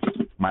I said,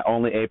 my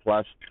only A+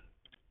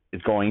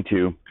 is going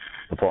to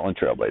the Portland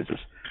Trailblazers.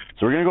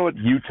 So we're going to go with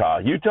Utah.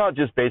 Utah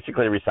just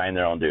basically re-signed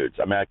their own dudes.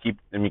 I mean,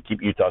 let me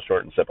keep Utah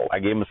short and simple. I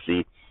gave them a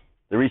C.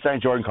 They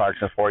re-signed Jordan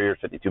Clarkson, 4 years,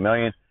 $52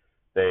 million.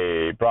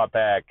 They brought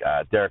back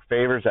Derek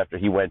Favors after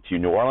he went to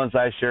New Orleans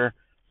last year.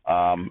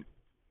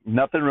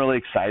 Nothing really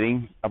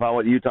exciting about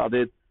what Utah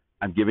did.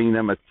 I'm giving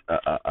them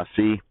a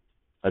C.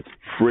 That's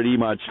pretty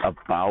much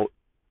about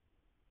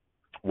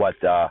what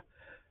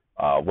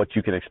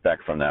you can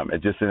expect from them.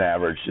 It's just an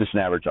average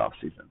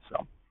offseason.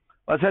 So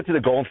let's head to the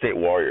Golden State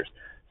Warriors.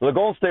 So the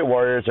Golden State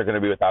Warriors are going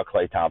to be without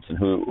Klay Thompson,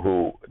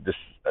 who just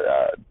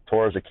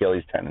tore his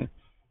Achilles tendon.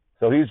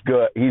 So he's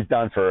good. He's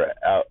done for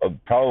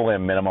probably a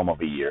minimum of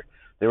a year.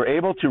 They were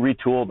able to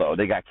retool, though.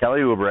 They got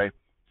Kelly Oubre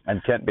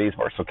and Kent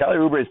Bazemore. So Kelly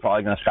Oubre is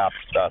probably going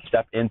to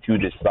step into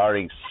the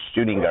starting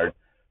shooting guard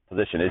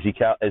position. Is he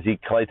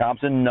Klay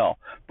Thompson? No.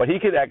 But he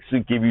could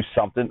actually give you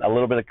something, a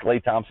little bit of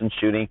Klay Thompson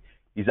shooting.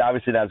 He's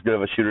obviously not as good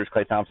of a shooter as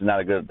Klay Thompson, not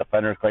a good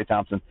defender as Klay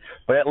Thompson.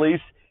 But at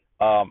least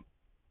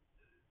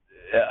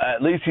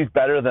he's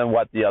better than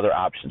what the other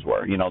options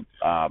were.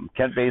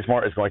 Kent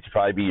Bazemore is going to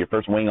probably be your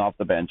first wing off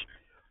the bench.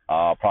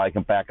 Probably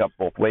can back up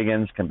both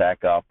Wiggins, can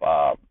back up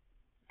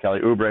Kelly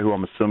Oubre, who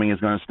I'm assuming is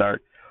going to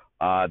start.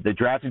 They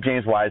drafted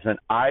James Wiseman.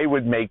 I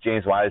would make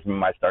James Wiseman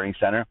my starting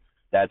center.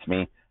 That's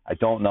me. I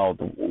don't know.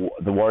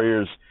 The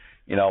Warriors,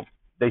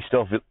 they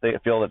still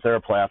feel that they're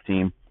a playoff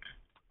team.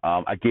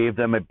 I gave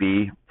them a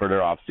B for their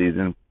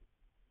offseason.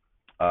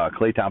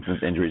 Klay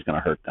Thompson's injury is going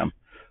to hurt them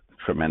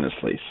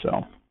tremendously.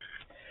 So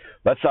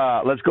let's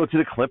go to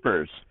the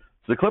Clippers.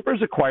 So the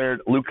Clippers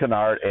acquired Luke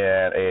Kennard in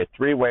a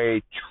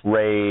 3-way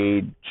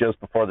trade just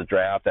before the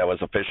draft that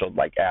was official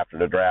after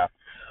the draft.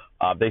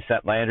 They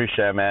sent Landry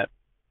Shamet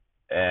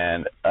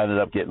and ended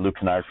up getting Luke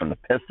Kennard from the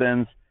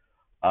Pistons.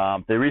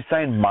 They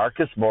re-signed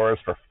Marcus Morris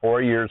for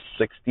 4 years,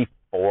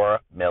 $64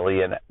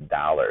 million.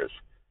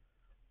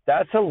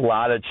 That's a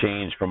lot of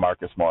change for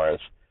Marcus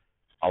Morris.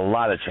 A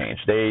lot of change.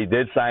 They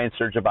did sign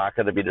Serge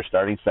Ibaka to be their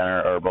starting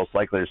center, or most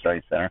likely their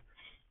starting center.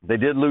 They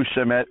did lose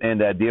Shamet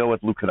and deal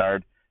with Luke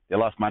Kennard. They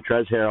lost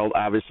Montrezl Harrell.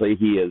 Obviously,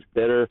 he is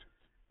bitter.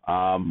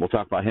 We'll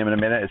talk about him in a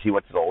minute as he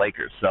went to the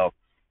Lakers. So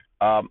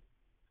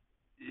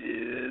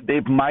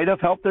they might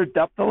have helped their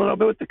depth a little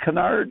bit with the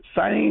Kennard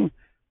signing,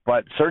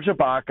 but Serge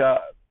Ibaka,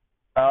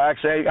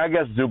 actually, I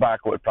guess Zubac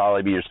would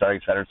probably be your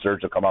starting center.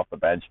 Serge will come off the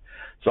bench.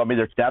 So, I mean,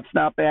 their depth's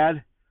not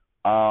bad.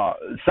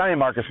 Signing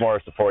Marcus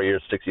Morris to 4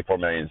 years, $64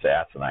 million is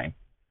asinine.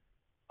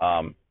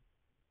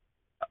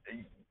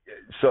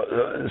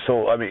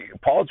 So I mean,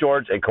 Paul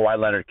George and Kawhi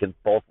Leonard can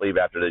both leave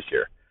after this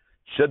year.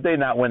 Should they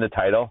not win the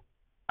title,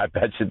 I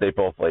bet you they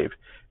both leave.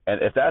 And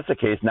if that's the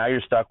case, now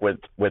you're stuck with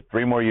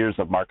 3 more years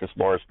of Marcus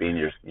Morris being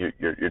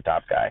your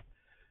top guy.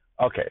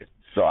 Okay,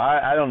 so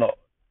I don't know.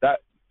 That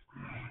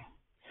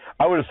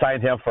I would have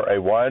signed him for a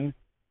 1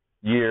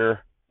 year,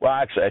 well,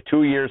 actually a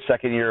 2 year,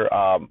 second year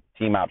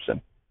team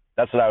option.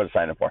 That's what I would have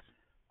signed him for.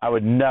 I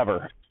would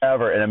never,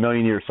 ever in a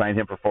million years sign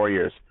him for 4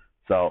 years.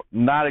 So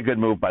not a good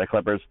move by the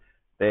Clippers.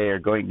 They are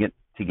going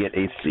to get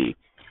a C.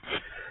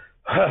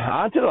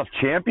 On to the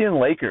champion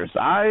Lakers.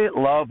 I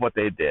love what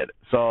they did.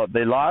 So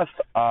they lost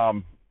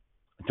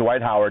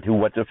Dwight Howard, who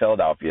went to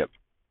Philadelphia.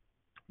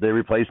 They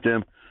replaced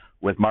him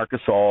with Marc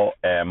Gasol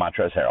and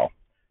Montrezl Harrell.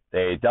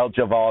 They dealt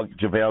JaVale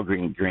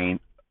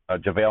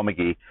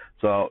McGee.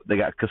 So they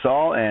got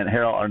Gasol and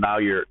Harrell are now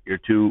your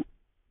two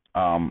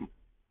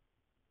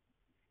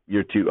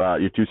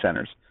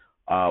centers.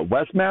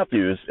 Wes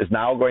Matthews is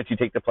now going to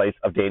take the place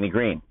of Danny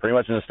Green, pretty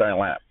much in the starting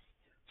lineup.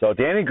 So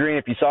Danny Green,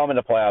 if you saw him in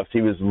the playoffs,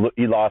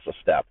 he lost a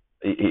step.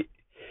 He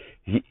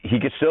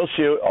could still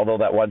shoot, although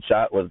that one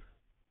shot was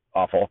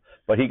awful,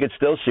 but he could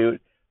still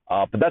shoot.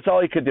 But that's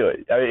all he could do.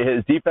 I mean,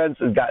 his defense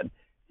has gotten,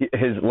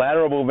 his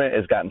lateral movement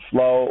has gotten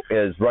slow.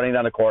 His running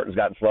down the court has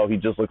gotten slow. He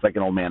just looks like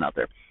an old man out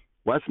there.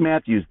 Wes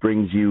Matthews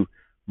brings you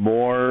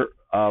more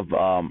of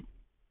a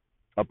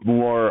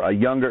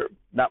younger,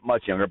 not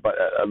much younger, but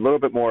a little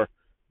bit more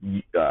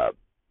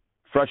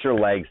fresher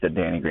legs than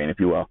Danny Green, if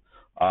you will.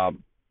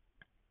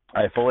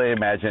 I fully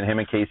imagine him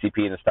and KCP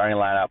in the starting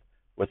lineup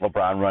with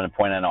LeBron running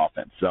point on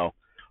offense. So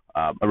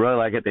I really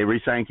like it. They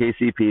re-signed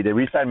KCP. They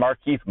re-signed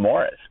Markieff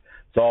Morris.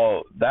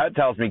 So that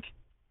tells me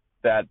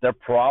that they're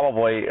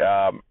probably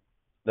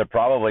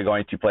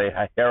going to play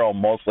Harrell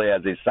mostly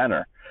as a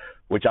center,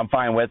 which I'm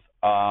fine with.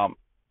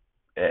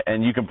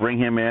 And you can bring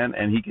him in,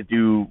 and he could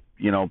do,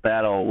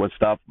 battle with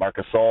stuff. Marc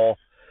Gasol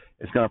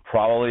is going to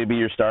probably be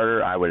your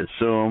starter, I would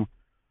assume.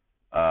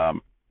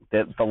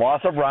 The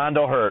loss of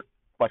Rondo hurt,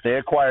 but they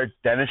acquired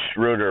Dennis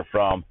Schroeder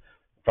from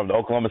the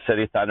Oklahoma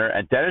City Thunder,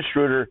 and Dennis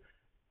Schroeder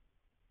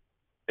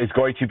is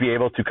going to be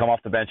able to come off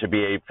the bench and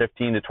be a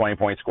 15 to 20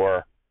 point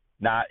scorer,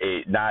 not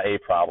a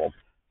problem.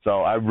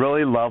 So I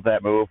really love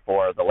that move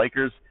for the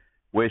Lakers.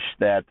 Wish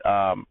that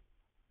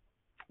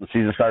the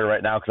season started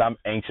right now because I'm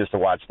anxious to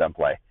watch them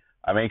play.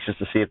 I'm anxious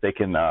to see if they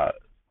can,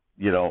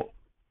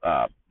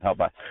 help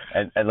us.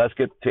 And let's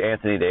get to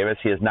Anthony Davis.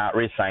 He has not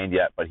re-signed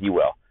yet, but he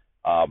will.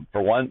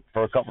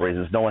 For a couple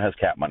reasons. No one has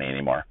cap money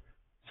anymore,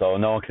 so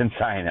no one can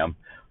sign him.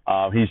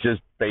 He's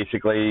just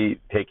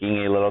basically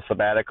taking a little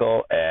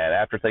sabbatical, and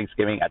after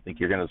Thanksgiving, I think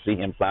you're going to see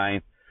him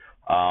sign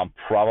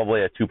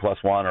probably a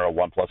 2+1 or a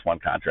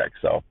 1+1 contract.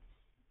 So,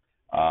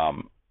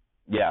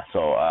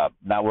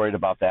 not worried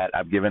about that.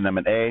 I've given them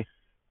an A.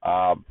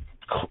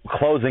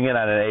 Closing in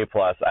on an A+.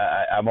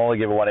 I'm only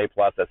giving one A+.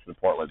 That's in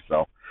Portland.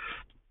 So,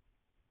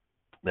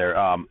 they're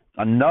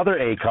another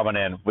A coming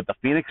in with the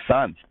Phoenix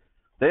Suns.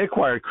 They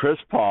acquired Chris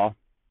Paul.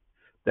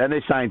 Then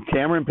they signed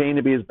Cameron Payne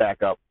to be his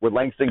backup with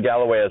Langston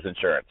Galloway as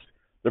insurance.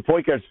 Their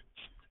point guard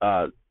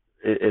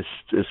is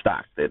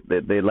stocked.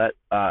 They let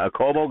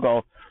Okobo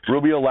go.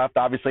 Rubio left,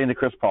 obviously, in the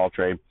Chris Paul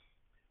trade.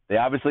 They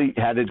obviously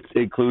had to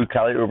include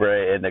Kelly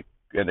Oubre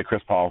in the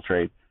Chris Paul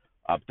trade.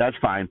 That's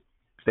fine.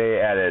 They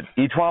added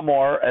Etuan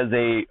Moore as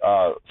a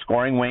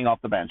scoring wing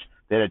off the bench.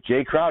 They had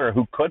Jay Crowder,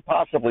 who could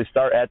possibly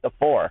start at the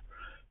 4,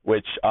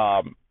 which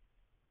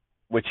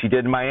he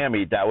did in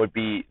Miami. That would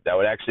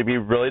actually be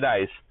really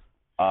nice.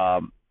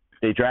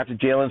 They drafted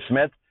Jalen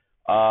Smith.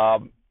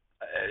 Jalen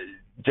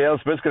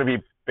Smith's going to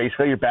be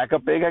basically your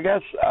backup big, I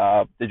guess.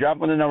 They dropped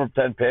him with the number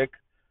 10 pick.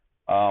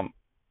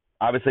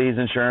 Obviously, he's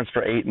insurance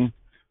for Ayton.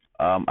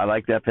 I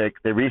like that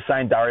pick. They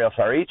re-signed Dario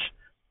Saric,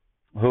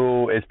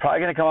 who is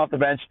probably going to come off the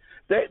bench.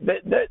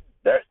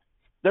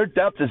 Their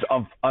depth is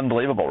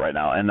unbelievable right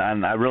now, and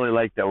I really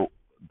like the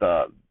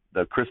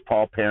Chris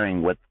Paul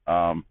pairing with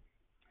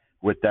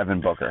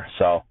Devin Booker.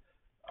 So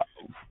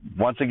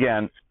once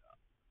again,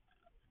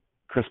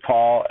 Chris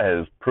Paul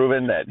has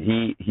proven that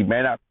he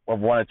may not have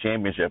won a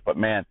championship, but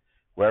man,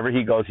 wherever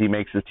he goes, he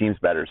makes his teams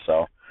better.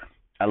 So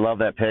I love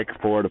that pick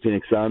for the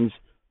Phoenix Suns.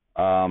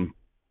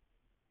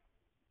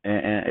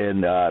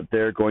 And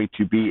they're going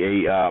to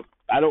be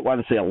I don't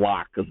want to say a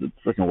lock because the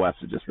freaking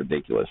West is just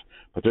ridiculous,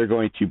 but they're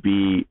going to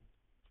be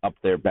up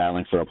there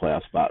battling for a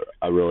playoff spot.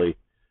 I really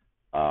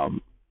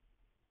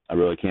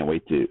can't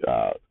wait to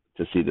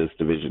see this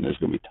division. It's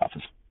going to be tough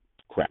as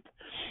crap.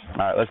 All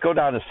right, let's go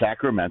down to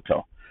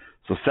Sacramento.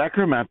 So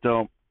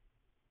Sacramento,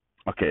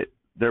 okay,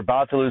 they're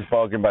about to lose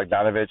Bojan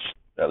Bogdanovic.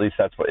 At least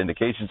that's what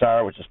indications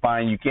are, which is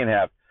fine. You can't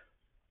have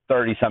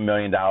 $30-some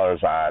million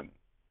on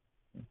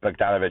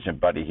Bogdanovic and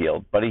Buddy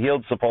Hield. Buddy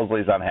Hield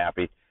supposedly is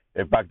unhappy.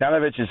 If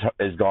Bogdanovic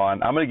is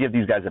gone, I'm going to give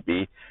these guys a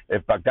B.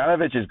 If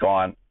Bogdanovic is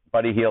gone,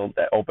 Buddy Hield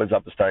opens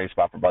up the starting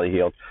spot for Buddy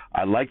Hield.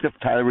 I like the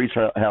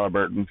Tyrese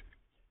Halliburton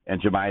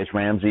and Jamias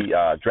Ramsey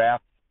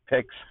draft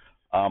picks.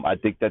 I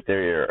think that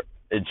their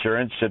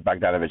insurance should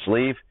Bogdanovic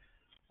leave.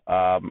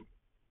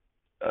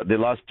 They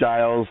lost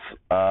Giles.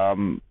 I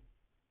mean,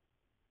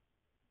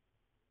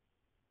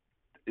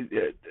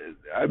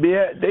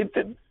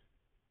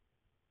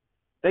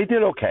 they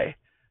did okay.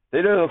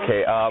 They didn't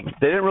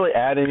really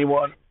add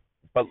anyone,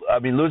 but I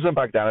mean, losing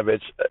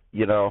Bogdanovic,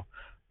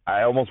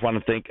 I almost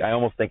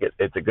think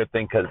it's a good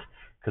thing because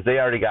they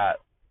already got,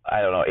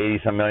 I don't know,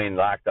 80-some million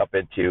locked up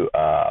into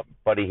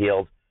Buddy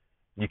Hield.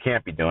 You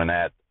can't be doing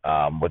that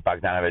with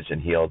Bogdanovic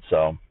and Hield.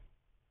 So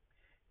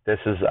this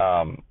is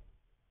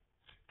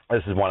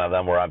one of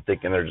them where I'm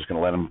thinking they're just going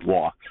to let him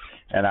walk,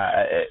 and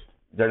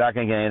they're not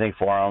going to get anything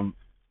for him.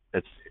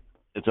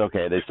 It's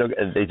okay.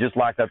 They just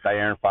locked up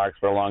De'Aaron Fox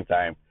for a long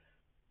time.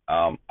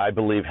 I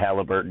believe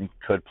Halliburton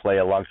could play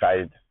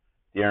alongside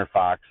De'Aaron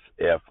Fox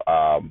if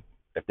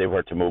they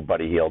were to move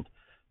Buddy Hield.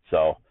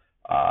 So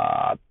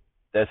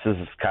this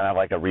is kind of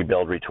like a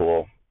rebuild,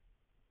 retool.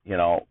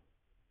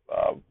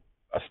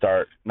 A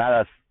start,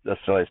 not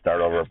necessarily a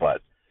start over,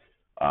 but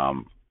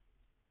I'm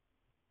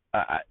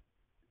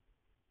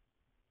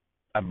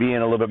being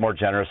a little bit more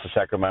generous to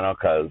Sacramento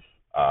because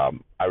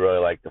I really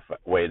like the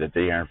way that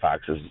De'Aaron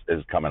Fox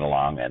is coming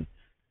along, and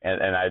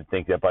I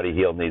think that Buddy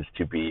Hield needs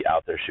to be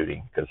out there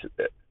shooting because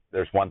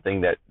there's one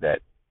thing that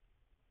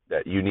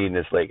you need in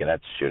this league, and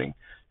that's shooting.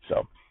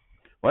 So,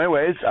 well,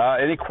 anyways,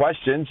 any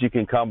questions, you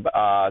can come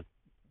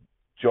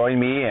join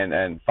me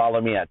and follow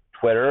me at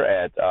Twitter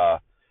at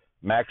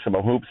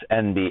Maximum Hoops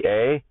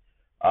NBA.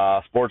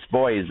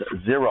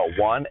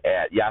 Sportsboys01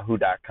 at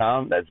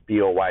yahoo.com. That's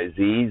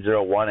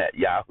BOYZ01 at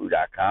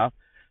yahoo.com.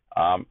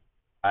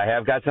 I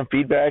have got some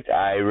feedback.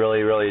 I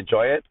really, really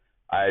enjoy it.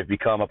 I've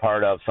become a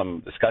part of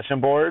some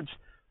discussion boards.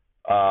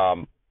 I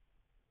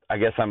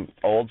guess I'm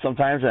old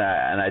sometimes,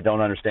 and I don't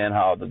understand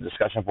how the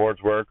discussion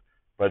boards work,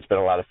 but it's been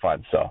a lot of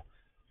fun. So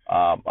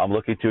I'm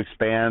looking to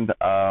expand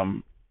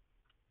and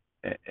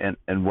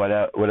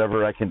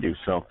whatever I can do.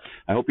 So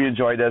I hope you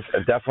enjoyed this. I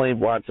definitely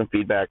want some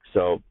feedback.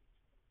 So,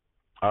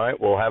 all right,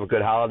 we'll have a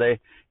good holiday,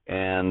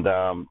 and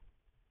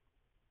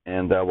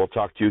we'll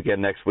talk to you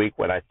again next week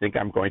when I think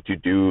I'm going to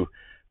do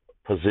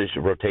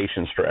position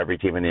rotations for every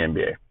team in the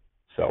NBA.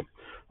 So,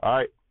 all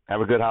right,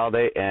 have a good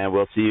holiday, and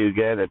we'll see you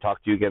again and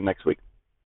talk to you again next week.